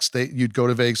next day, you'd go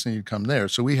to Vegas and you'd come there.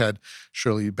 So we had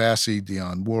Shirley Bassey,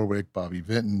 Dionne Warwick, Bobby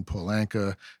Vinton, Paul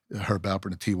Anka, Herb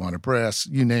Alpert, and Tijuana Brass,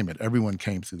 you name it. Everyone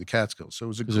came through the Catskills. So it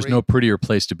was there's no prettier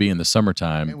place to be in the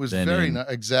summertime. It was very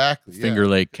exactly Finger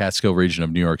Lake, Catskill region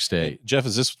of New York State. Jeff,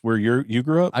 is this where you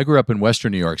grew up? I grew up in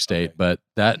Western New York State, but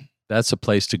that's a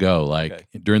place to go. Like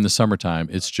during the summertime,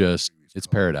 it's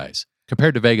paradise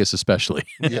compared to Vegas, especially.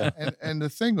 Yeah, and the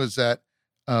thing was that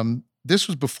this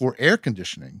was before air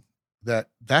conditioning.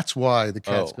 That's why the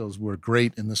Catskills were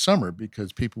great in the summer,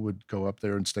 because people would go up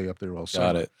there and stay up there all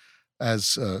summer. Got it.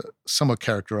 As somewhat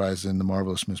characterized in The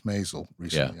Marvelous Miss Maisel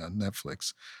recently on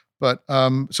Netflix. But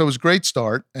so it was a great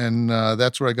start, and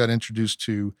that's where I got introduced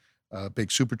to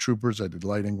big Super Troopers. I did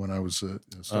lighting when I was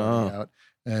starting out,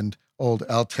 and old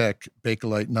Altec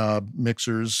Bakelite knob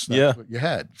mixers. That's what you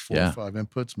had, 4 or 5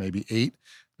 inputs, maybe 8.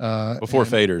 Before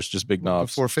faders, just big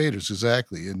knobs. Before faders,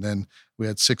 exactly. And then we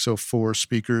had 604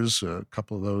 speakers, a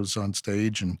couple of those on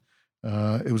stage, and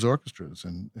it was orchestras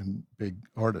and big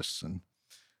artists. And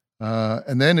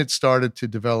then it started to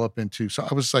develop into, so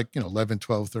I was like, 11,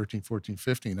 12, 13, 14,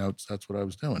 15. That's what I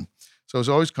was doing. So I was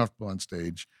always comfortable on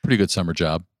stage. Pretty good summer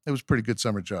job. It was a pretty good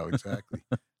summer job, exactly.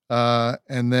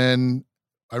 And then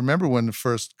I remember when the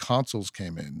first consoles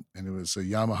came in, and it was a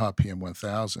Yamaha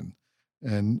PM1000.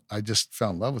 And I just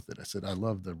fell in love with it. I said, I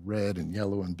love the red and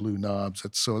yellow and blue knobs.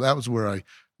 So that was where I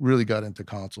really got into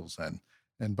consoles then.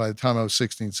 And by the time I was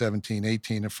 16, 17,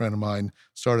 18, a friend of mine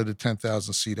started a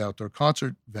 10,000 seat outdoor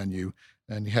concert venue,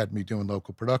 and he had me doing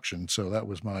local production. So that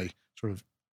was my sort of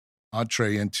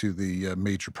entree into the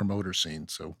major promoter scene.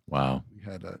 So wow, we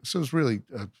had so it was really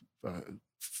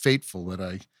fateful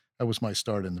that was my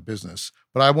start in the business.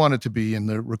 But I wanted to be in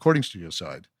the recording studio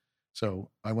side. So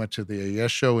I went to the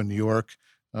AES show in New York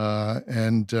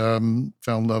and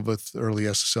fell in love with early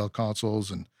SSL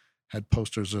consoles and had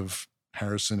posters of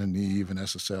Harrison and Neve and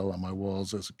SSL on my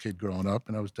walls as a kid growing up,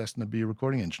 and I was destined to be a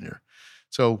recording engineer.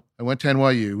 So I went to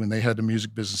NYU, and they had the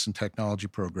music business and technology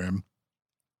program.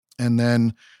 And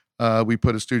then we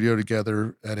put a studio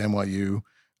together at NYU.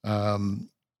 And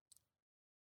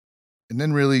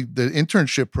then really the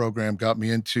internship program got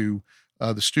me into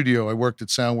the studio. I worked at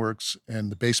Soundworks in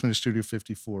the basement of Studio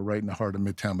 54, right in the heart of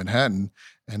Midtown Manhattan.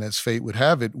 And as fate would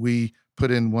have it, we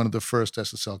put in one of the first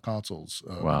SSL consoles,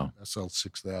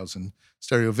 SL6000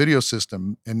 stereo video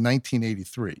system in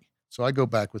 1983. So I go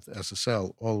back with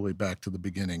SSL all the way back to the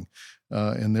beginning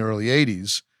in the early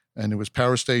 80s. And it was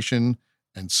Power Station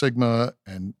and Sigma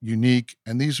and Unique.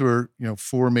 And these were,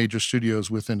 4 major studios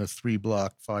within a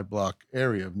 3-block, 5-block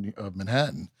area of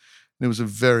Manhattan. And it was a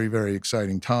very, very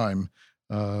exciting time.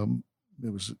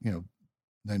 It was,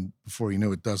 then before you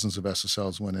knew it, dozens of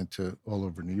SSLs went into all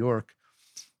over New York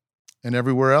and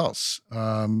everywhere else.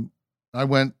 I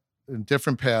went a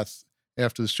different path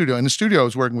after the studio. In the studio, I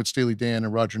was working with Steely Dan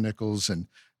and Roger Nichols and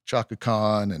Chaka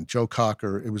Khan and Joe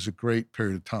Cocker. It was a great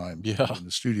period of time in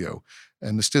the studio.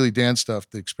 And the Steely Dan stuff,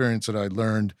 the experience that I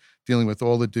learned dealing with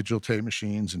all the digital tape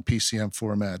machines and PCM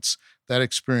formats, that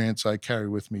experience I carry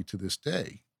with me to this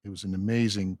day. It was an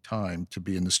amazing time to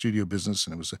be in the studio business,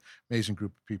 and it was an amazing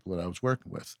group of people that I was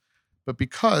working with. But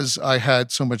because I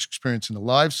had so much experience in the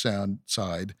live sound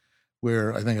side,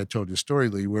 where I think I told you a story,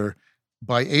 Lee, where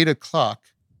by 8 o'clock,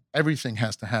 everything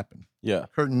has to happen. Yeah.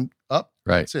 Curtain up,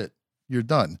 that's it. You're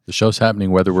done. The show's happening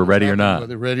whether we're ready or not.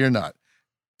 Whether ready or not.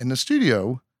 In the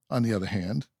studio, on the other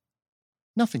hand,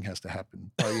 nothing has to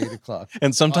happen by 8 o'clock.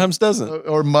 And sometimes doesn't.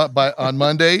 Or on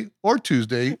Monday or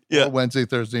Tuesday or Wednesday,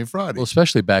 Thursday, and Friday. Well,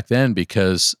 especially back then,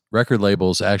 because record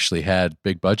labels actually had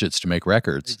big budgets to make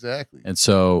records. Exactly. And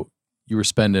so you were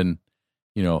spending,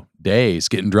 days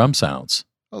getting drum sounds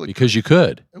because you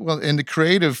could. Well, and the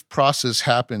creative process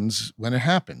happens when it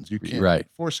happens. You can't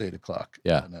force 8 o'clock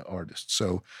on an artist.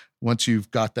 So once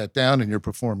you've got that down and you're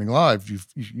performing live,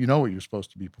 you know what you're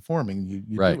supposed to be performing.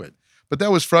 You do it. But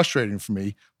that was frustrating for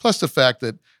me. Plus the fact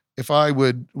that if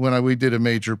we did a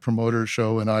major promoter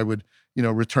show and I would,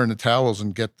 return the towels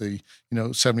and get the,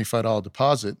 $75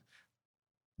 deposit,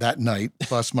 that night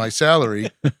plus my salary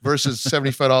versus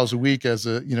 $75 a week as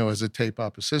a tape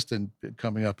op assistant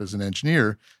coming up as an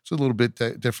engineer. It's a little bit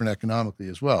different economically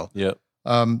as well. Yep.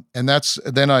 Then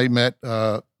I met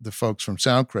the folks from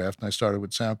Soundcraft, and I started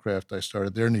with Soundcraft. I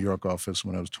started their New York office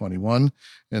when I was 21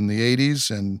 in the 80s,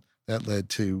 and that led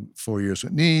to 4 years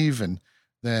with Neve, and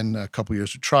then a couple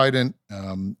years with Trident,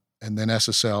 and then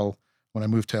SSL when I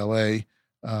moved to LA.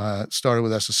 Started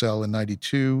with SSL in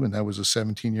 92, and that was a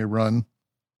 17-year run,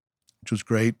 which was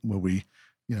great, where we,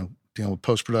 dealing with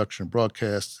post-production and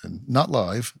broadcasts, and not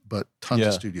live, but tons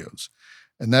of studios.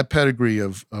 And that pedigree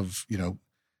of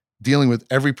dealing with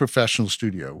every professional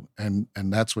studio, and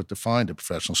that's what defined a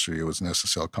professional studio, was an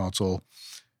SSL console,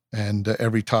 and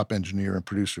every top engineer and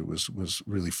producer was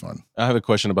really fun. I have a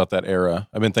question about that era.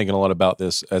 I've been thinking a lot about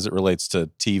this as it relates to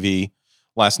TV.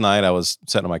 Last night, I was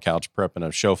sitting on my couch prepping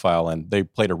a show file, and they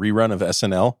played a rerun of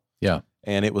SNL. Yeah.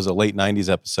 And it was a late 90s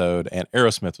episode, and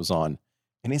Aerosmith was on,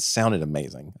 and it sounded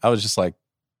amazing. I was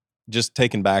just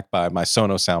taken back by my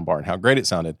Sonos soundbar and how great it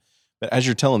sounded. But as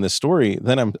you're telling this story,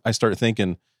 then I started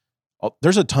thinking,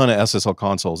 there's a ton of SSL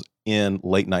consoles in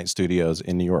late night studios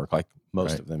in New York, like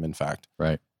most of them, in fact.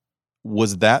 Right.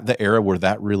 Was that the era where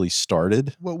that really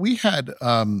started? Well, we had,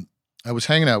 I was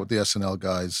hanging out with the SNL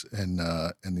guys in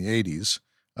the 80s.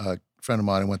 A friend of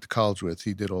mine I went to college with,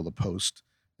 he did all the post.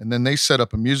 And then they set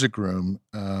up a music room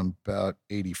about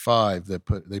 85 that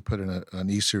they put in an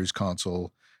E-Series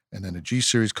console and then a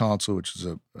G-Series console, which is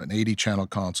an 80-channel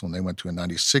console, and they went to a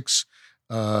 96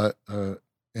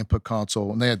 input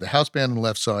console, and they had the house band on the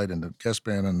left side and the guest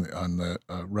band on the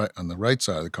right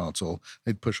side of the console.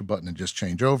 They'd push a button and just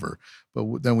change over.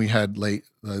 But then we had the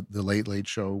Late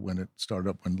Show when it started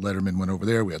up, when Letterman went over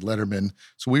there. We had Letterman,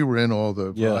 so we were in all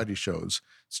the variety shows.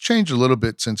 It's changed a little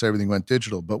bit since everything went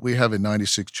digital, but we have a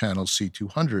 96-channel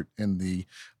C200 in the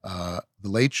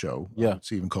Late Show,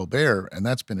 Stephen Colbert, and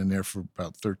that's been in there for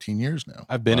about 13 years now.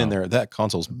 I've been in there. That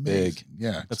console's amazing. Big.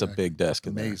 Yeah, that's exactly. A big desk.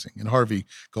 Amazing. And Harvey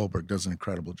Goldberg does an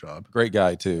incredible job. Great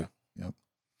guy too. Yep.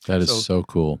 That is so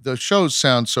cool. The shows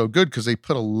sound so good because they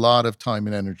put a lot of time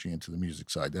and energy into the music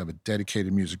side. They have a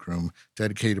dedicated music room,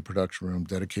 dedicated production room,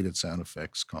 dedicated sound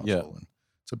effects console, and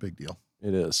it's a big deal.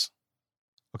 It is.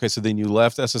 Okay, so then you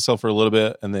left SSL for a little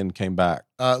bit and then came back.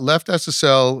 Left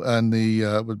SSL and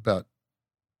about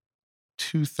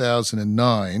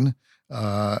 2009,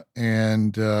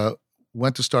 and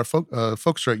went to start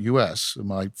Focusrite US.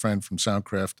 My friend from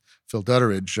Soundcraft, Phil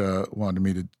Dutteridge, wanted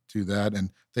me to do that, and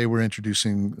they were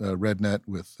introducing RedNet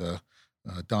with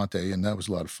Dante, and that was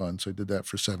a lot of fun. So I did that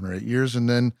for 7 or 8 years, and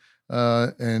then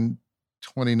in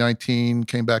 2019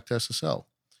 came back to SSL.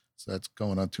 So that's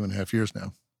going on 2.5 years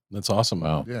now. That's awesome.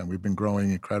 Wow. Yeah, we've been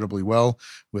growing incredibly well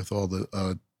with all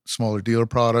the smaller dealer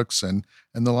products, and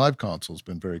the live console has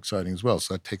been very exciting as well.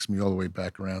 So that takes me all the way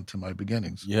back around to my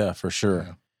beginnings. Yeah, for sure.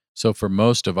 Yeah. So for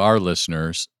most of our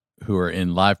listeners who are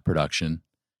in live production,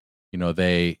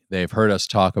 they've heard us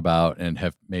talk about and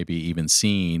have maybe even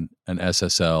seen an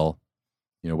SSL,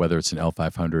 whether it's an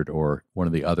L500 or one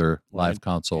of the other live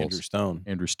consoles.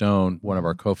 Andrew Stone, one of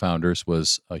our co-founders,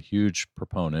 was a huge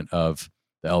proponent of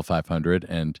the L500,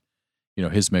 and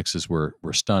his mixes were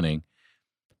stunning.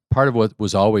 Part of what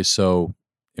was always so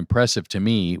impressive to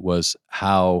me was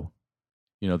how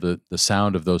the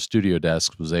sound of those studio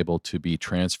desks was able to be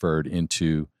transferred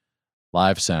into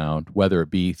live sound, whether it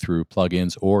be through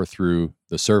plugins or through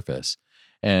the Surface.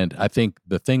 And I think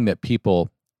the thing that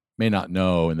people may not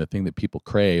know, and the thing that people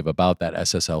crave about that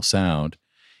SSL sound,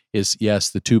 is yes,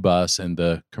 the 2-bus and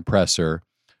the compressor,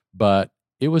 but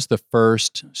it was the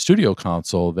first studio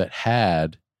console that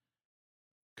had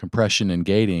compression and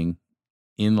gating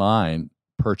in line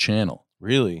per channel.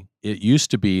 Really? It used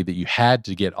to be that you had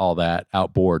to get all that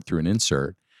outboard through an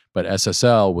insert, but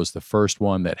SSL was the first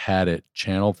one that had it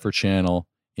channel for channel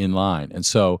in line. And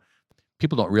so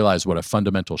people don't realize what a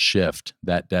fundamental shift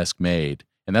that desk made.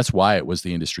 And that's why it was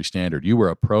the industry standard. You were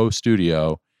a pro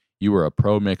studio, you were a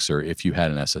pro mixer if you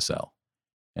had an SSL.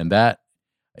 And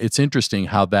it's interesting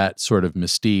how that sort of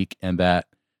mystique and that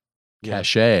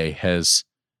cachet has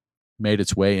made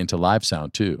its way into live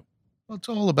sound too. Well, it's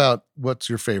all about what's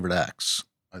your favorite acts,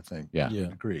 I think. Yeah.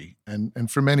 I agree. And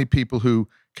for many people who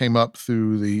came up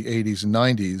through the 80s and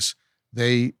 90s,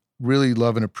 they really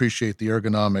love and appreciate the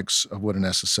ergonomics of what an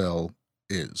SSL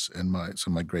is. And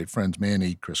some of my great friends,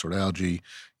 Manny, Chris Ordalgi,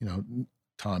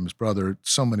 Tom, his brother,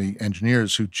 so many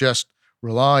engineers who just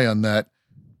rely on that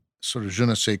sort of je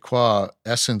ne sais quoi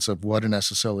essence of what an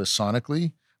SSL is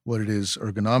sonically, what it is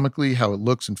ergonomically, how it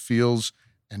looks and feels,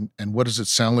 and what does it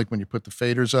sound like when you put the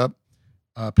faders up,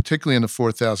 particularly in the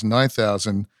 4000,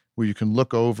 9000, where you can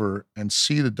look over and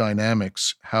see the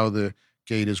dynamics, how the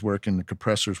gate is working, the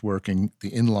compressor's working,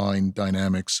 the inline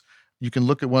dynamics. You can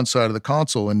look at one side of the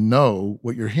console and know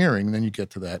what you're hearing, and then you get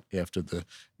to that after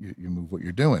you move what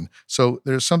you're doing. So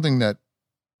there's something that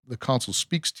the console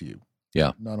speaks to you.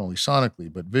 Yeah. Not only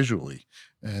sonically, but visually.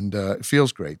 And it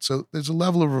feels great. So there's a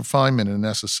level of refinement in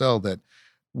an SSL that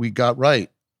we got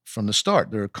right from the start.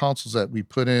 There are consoles that we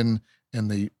put in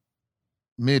the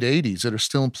mid 80s that are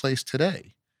still in place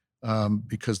today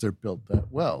because they're built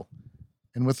that well.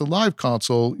 And with the live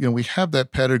console, we have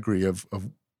that pedigree of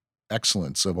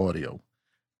excellence of audio.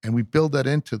 And we build that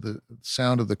into the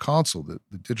sound of the console. The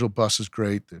digital bus is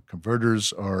great. The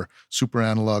converters are super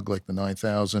analog like the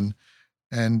 9000.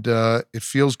 And it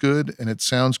feels good and it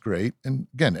sounds great. And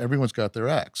again, everyone's got their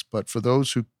acts. But for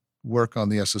those who work on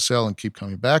the SSL and keep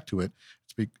coming back to it,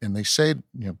 and they say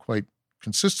quite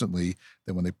consistently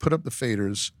that when they put up the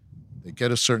faders, they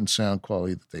get a certain sound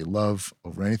quality that they love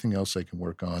over anything else they can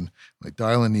work on. They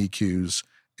dial in EQs.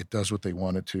 It does what they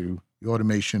want it to. The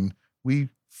automation, we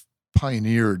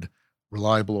pioneered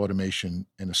reliable automation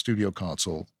in a studio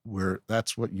console where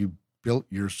that's what you built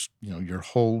your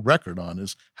whole record on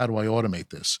is how do I automate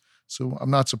this? So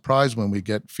I'm not surprised when we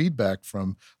get feedback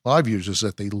from live users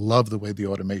that they love the way the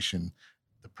automation,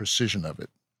 the precision of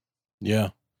it. Yeah.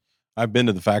 I've been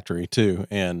to the factory too,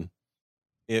 and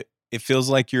it feels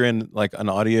like you're in like an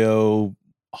audio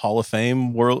Hall of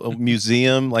Fame world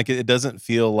museum. Like it doesn't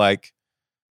feel like,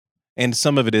 and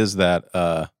some of it is that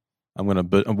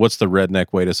what's the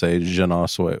redneck way to say je ne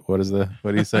sais? What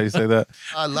do you say? You say that?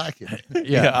 I like it.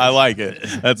 Yeah, I like it.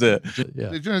 That's it. Yeah.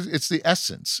 It's the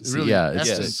essence. Really it's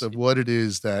essence of what it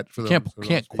is that for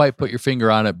can't quite put your finger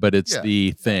on it, but it's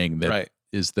the thing that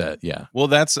is that. Yeah. Well,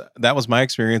 that was my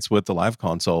experience with the live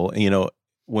console.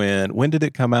 When did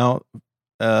it come out?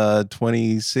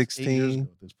 2016. 8 years ago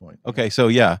at this point. Okay, so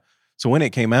yeah. So when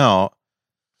it came out,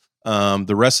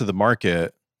 the rest of the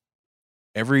market,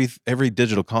 every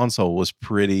digital console was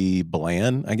pretty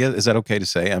bland, I guess. Is that okay to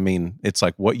say? I mean, it's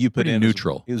like what you put pretty in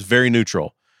neutral. It was very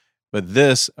neutral. But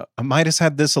this, I might have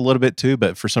had this a little bit too,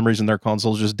 but for some reason their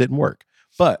consoles just didn't work.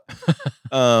 But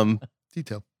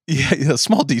detail. Yeah,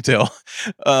 small detail.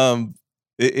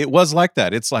 It was like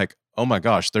that. It's like, oh my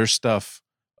gosh, there's stuff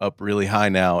up really high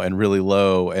now and really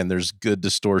low, and there's good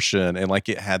distortion, and like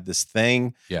it had this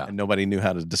thing, and nobody knew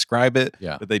how to describe it.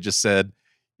 Yeah, but they just said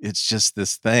it's just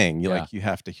this thing. You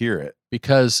have to hear it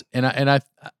because, and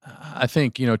I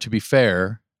think to be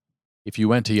fair, if you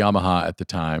went to Yamaha at the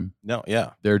time,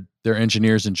 their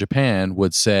engineers in Japan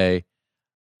would say,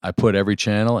 I put every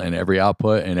channel and every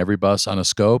output and every bus on a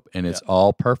scope, and it's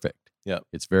all perfect. Yeah,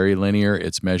 it's very linear.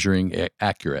 It's measuring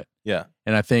accurate. Yeah,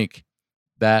 and I think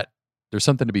that there's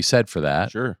something to be said for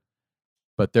that. Sure.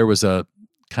 But there was a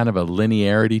kind of a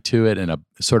linearity to it and a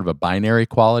sort of a binary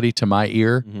quality to my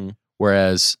ear,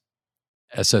 whereas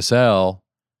SSL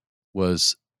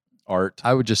was art.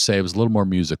 I would just say it was a little more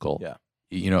musical.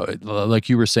 Yeah. Like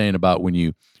you were saying about when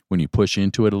you push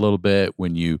into it a little bit,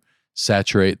 when you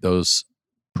saturate those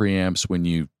preamps, when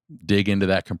you dig into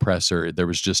that compressor, there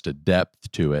was just a depth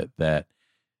to it that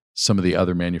some of the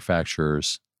other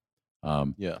manufacturers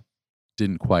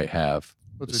didn't quite have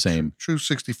the same. True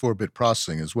 64-bit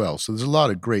processing as well. So there's a lot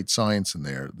of great science in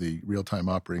there. The real-time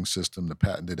operating system, the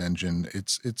patented engine,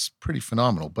 it's pretty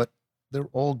phenomenal. But they're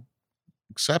all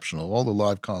exceptional. All the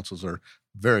live consoles are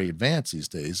very advanced these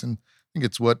days. And I think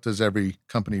it's what does every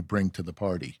company bring to the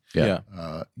party. Yeah.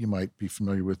 You might be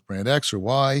familiar with brand X or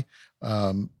Y,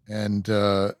 and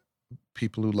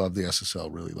people who love the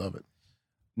SSL really love it.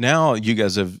 Now you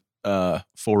guys have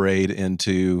forayed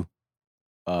into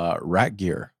rack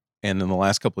gear, and in the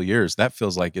last couple of years that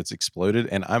feels like it's exploded,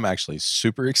 and I'm actually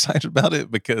super excited about it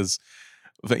because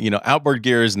outboard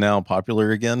gear is now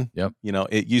popular again. Yep.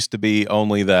 It used to be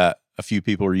only that a few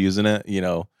people were using it.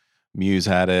 Muse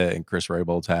had it and Chris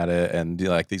Raybold's had it, and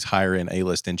like these higher end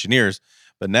A-list engineers,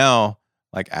 but now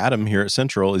like Adam here at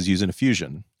Central is using a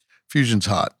Fusion. Fusion's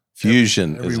hot.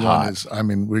 Fusion is hot.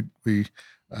 We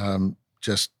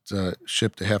just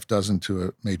shipped a half dozen to a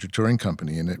major touring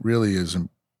company, and it really is.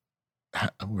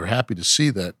 We're happy to see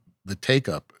that the take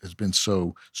up has been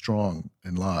so strong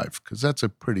in live because that's a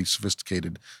pretty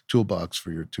sophisticated toolbox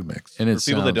for your 2-mix. And for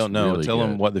people that don't know, tell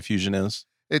them what the Fusion is.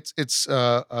 It's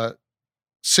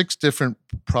 6 different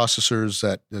processors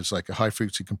that there's like a high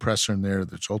frequency compressor in there.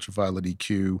 There's ultraviolet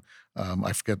EQ.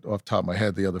 I forget off the top of my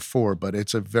head the other 4, but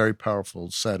it's a very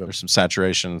powerful set of. There's some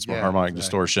saturation, some harmonic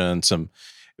distortion,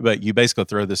 but you basically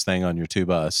throw this thing on your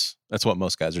 2-bus. That's what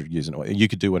most guys are using it. You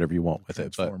could do whatever you want with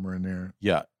it. But in there.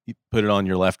 Yeah, you put it on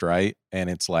your left, right, and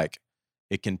it's like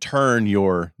it can turn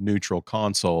your neutral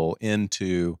console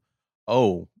into,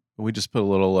 we just put a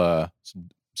little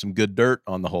good dirt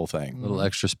on the whole thing. A little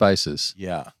extra spices.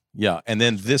 Yeah. Yeah. And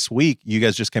then this week, you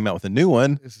guys just came out with a new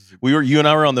one. You and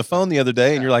I were on the phone the other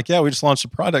day, and you're like, yeah, we just launched a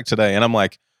product today. And I'm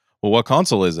like, well, what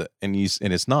console is it? And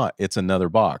it's not. It's another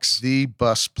box. The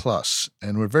Bus Plus.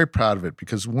 And we're very proud of it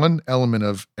because one element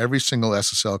of every single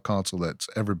SSL console that's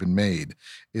ever been made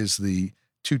is the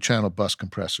 2-channel bus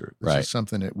compressor. This is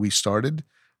something that we started,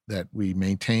 that we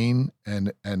maintain,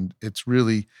 and it's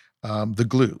really the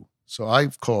glue. So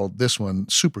I've called this one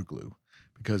Super Glue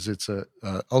because it's a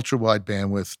ultra wide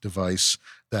bandwidth device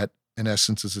that in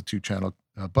essence is a 2-channel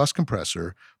bus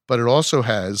compressor, but it also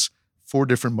has 4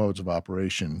 different modes of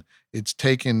operation. It's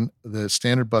taken the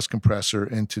standard bus compressor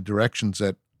into directions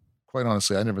that, quite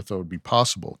honestly, I never thought would be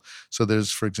possible. So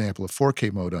there's, for example, a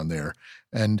 4K mode on there,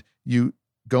 and you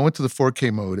go into the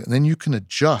 4K mode, and then you can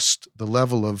adjust the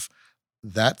level of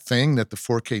that thing that the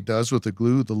 4K does with the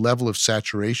glue. The level of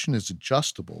saturation is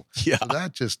adjustable. Yeah. So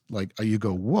that just like, you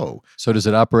go, whoa. So does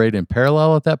it operate in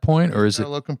parallel at that point, or is it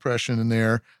parallel compression in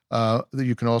there?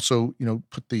 You can also,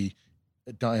 put the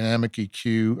dynamic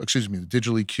EQ, the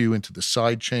digital EQ into the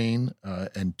side chain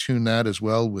and tune that as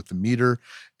well with the meter.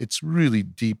 It's really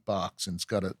deep box, and it's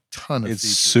got a ton of features.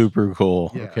 It's super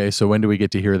cool. Yeah. Okay, so when do we get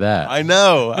to hear that? I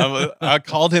know. I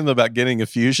called him about getting a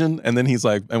Fusion, and then he's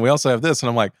like, and we also have this. And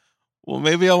I'm like, well,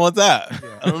 maybe I want that.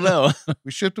 Yeah. I don't know.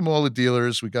 We shipped them all to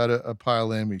dealers. We got a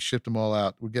pile in. We shipped them all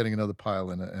out. We're getting another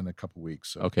pile in a couple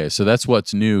weeks. So. Okay, so that's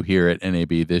what's new here at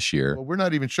NAB this year. Well, we're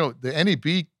not even showing. The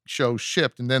NAB show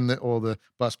shipped, and then all the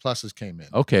Bus Pluses came in.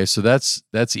 Okay, so that's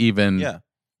even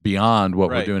beyond what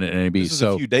we're doing at NAB. This was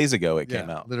a few days ago it came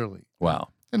out. Literally. Wow.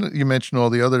 And you mentioned all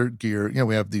the other gear.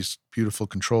 We have these beautiful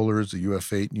controllers, the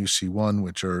UF8 and UC1,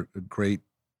 which are a great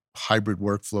hybrid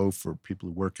workflow for people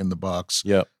who work in the box.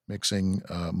 Yep. Mixing,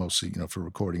 mostly, for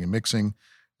recording and mixing,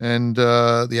 and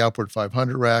the Outboard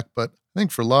 500 rack. But I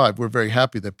think for live, we're very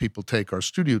happy that people take our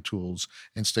studio tools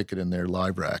and stick it in their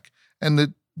live rack.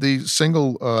 And the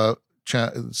single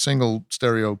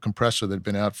stereo compressor that had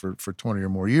been out for 20 or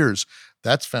more years,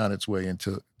 that's found its way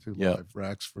into live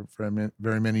racks for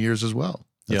very many years as well.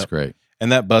 That's great.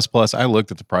 And that Bus Plus, I looked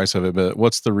at the price of it, but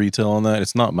what's the retail on that?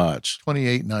 It's not much.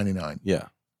 $28.99. Yeah.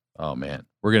 Oh man,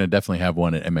 we're gonna definitely have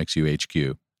one at MXU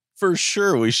HQ. For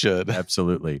sure, we should.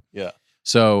 Absolutely. Yeah.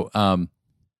 So,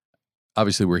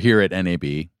 obviously, we're here at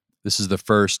NAB. This is the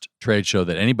first trade show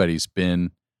that anybody's been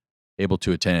able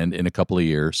to attend in a couple of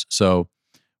years. So,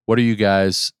 what are you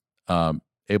guys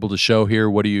able to show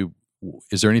here?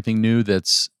 Is there anything new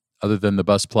that's other than the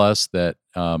Bus Plus that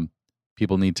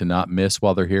people need to not miss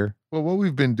while they're here? Well, what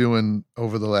we've been doing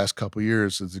over the last couple of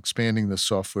years is expanding the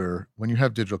software. When you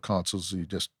have digital consoles, you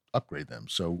just upgrade them.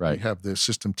 So we have the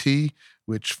System T,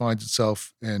 which finds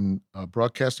itself in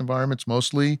broadcast environments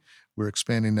mostly. We're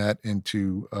expanding that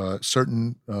into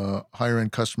certain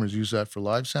higher-end customers use that for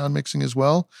live sound mixing as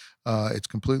well. It's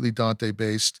completely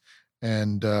Dante-based,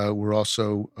 and we're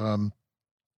also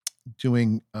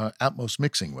doing Atmos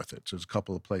mixing with it. So there's a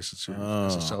couple of places here,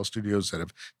 SSL studios that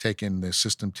have taken the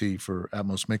System T for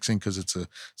Atmos mixing because it's a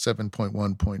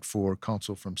 7.1.4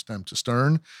 console from stem to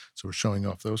stern. So we're showing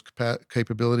off those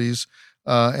capabilities.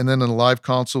 And then in the live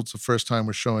console, it's the first time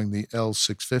we're showing the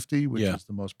L650, which is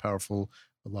the most powerful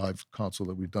live console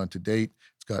that we've done to date.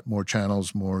 It's got more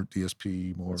channels, more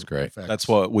DSP, more That's great. effects. That's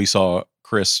what we saw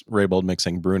Chris Raybold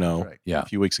mixing Bruno a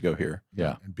few weeks ago here.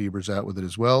 Yeah. And Bieber's out with it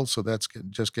as well. So that's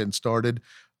just getting started.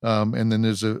 And then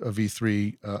there's a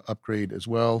V3 upgrade as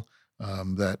well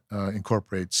that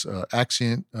incorporates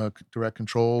Axient direct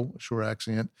control, Shure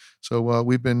Axient. So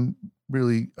we've been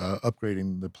really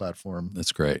upgrading the platform.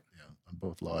 That's great. On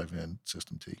both live and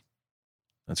System T.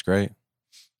 That's great.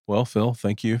 Well, Phil,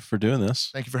 thank you for doing this.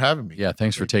 Thank you for having me. Yeah,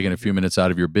 thanks for taking a few minutes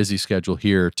out of your busy schedule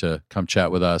here to come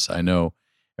chat with us. I know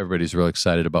everybody's really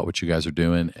excited about what you guys are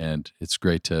doing, and it's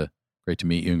great to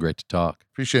meet you and great to talk.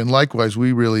 Appreciate it. And likewise,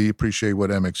 we really appreciate what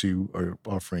MXU are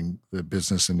offering the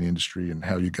business and the industry and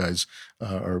how you guys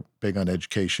are big on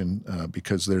education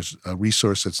because there's a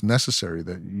resource that's necessary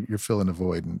that you're filling a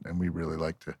void, and we really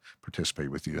like to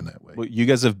participate with you in that way. Well, you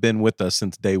guys have been with us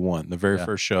since day one, the very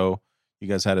first show. You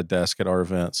guys had a desk at our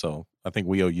event, so I think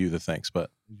we owe you the thanks.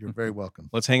 But you're very welcome.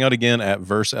 Let's hang out again at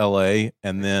Verse LA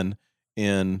and then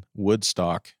in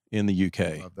Woodstock in the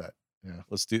UK. Love that. Yeah.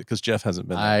 Let's do it because Jeff hasn't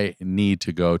been there. I need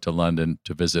to go to London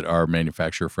to visit our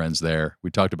manufacturer friends there.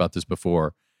 We talked about this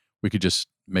before. We could just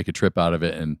make a trip out of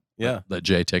it and let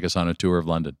Jay take us on a tour of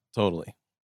London. Totally.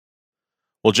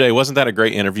 Well, Jay, wasn't that a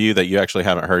great interview that you actually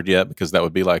haven't heard yet? Because that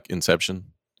would be like Inception.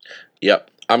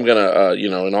 Yep. I'm going to,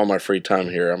 in all my free time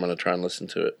here, I'm going to try and listen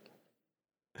to it.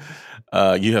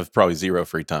 You have probably zero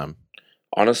free time.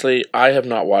 Honestly, I have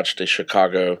not watched a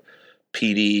Chicago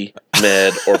PD,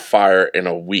 Med, or Fire in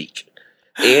a week.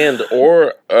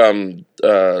 Or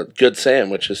Good Sam,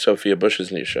 which is Sophia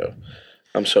Bush's new show.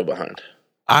 I'm so behind.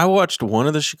 I watched one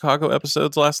of the Chicago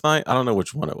episodes last night. I don't know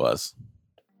which one it was.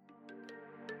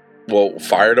 Well,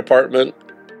 fire department,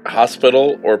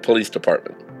 hospital, or police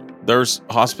department? There's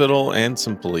hospital and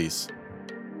some police.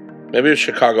 Maybe it was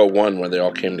Chicago 1 where they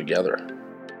all came together.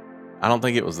 I don't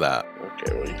think it was that.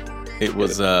 Okay, well,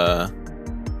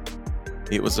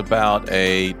 it was about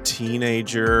a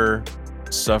teenager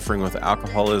suffering with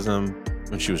alcoholism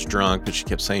when she was drunk, but she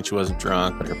kept saying she wasn't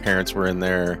drunk, but her parents were in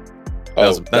there.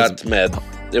 That's Med.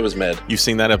 It was Med. You've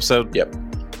seen that episode? Yep.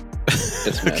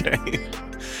 It's Med. Okay.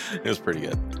 It was pretty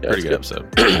good. Yeah, pretty good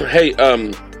episode. Hey,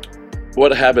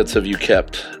 what habits have you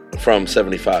kept from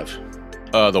 75?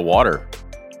 The water.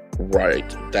 Right.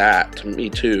 That. Me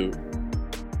too.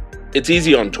 It's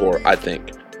easy on tour, I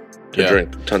think, to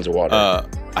drink tons of water.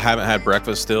 I haven't had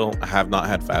breakfast still. I have not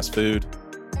had fast food.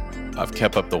 I've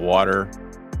kept up the water.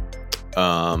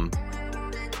 I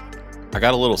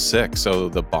got a little sick, so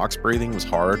the box breathing was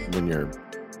hard when you're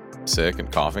sick and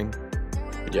coughing.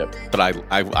 Yep. But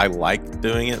I like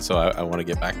doing it, so I want to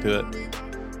get back to it.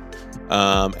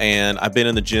 And I've been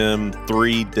in the gym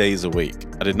 3 days a week.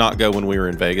 I did not go when we were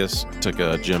in Vegas. Took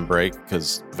a gym break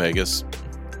because Vegas.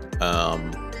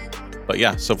 But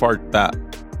yeah, so far that.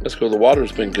 That's cool. The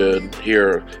water's been good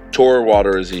here. Tour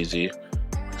water is easy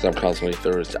because I'm constantly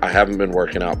thirsty. I haven't been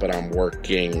working out, but I'm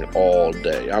working all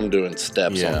day. I'm doing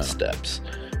steps on steps.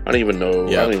 I don't even know.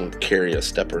 I don't even carry a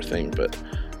stepper thing, but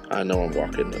I know I'm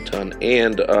walking a ton.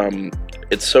 And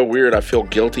it's so weird. I feel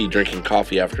guilty drinking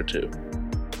coffee after 2.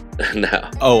 Now.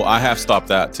 Oh, I have stopped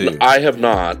that too. I have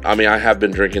not. I mean, I have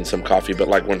been drinking some coffee, but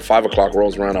like when 5 o'clock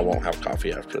rolls around, I won't have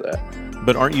coffee after that.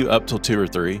 But aren't you up till 2 or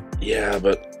 3? Yeah,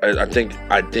 but I think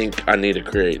I need to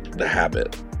create the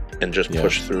habit and just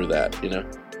push through that, you know?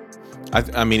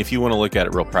 I mean, if you want to look at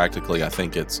it real practically, I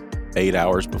think it's 8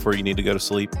 hours before you need to go to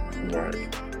sleep.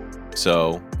 Right.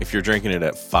 So if you're drinking it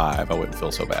at 5, I wouldn't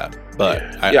feel so bad.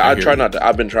 But I try not to.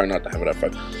 I've been trying not to have it at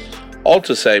 5. All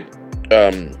to say,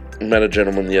 met a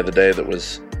gentleman the other day that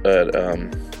was at an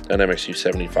MXU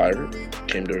 75,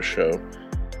 came to a show,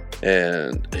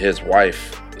 and his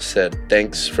wife said,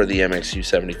 "Thanks for the MXU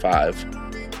 75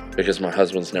 because my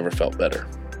husband's never felt better."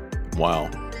 Wow.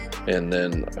 And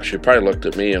then she probably looked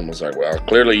at me and was like, "Well,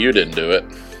 clearly you didn't do it."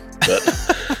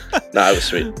 But no, it was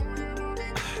sweet.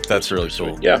 That's really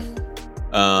cool. Sweet. Yeah.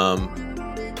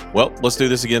 Well, let's do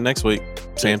this again next week.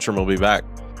 Sandstrom will be back.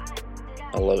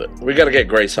 I love it. We got to get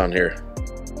Grace on here.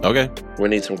 Okay. We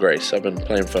need some Grace. I've been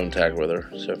playing phone tag with her,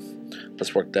 so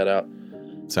let's work that out.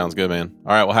 Sounds good, man.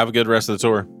 All right, well, have a good rest of the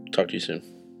tour. Talk to you soon.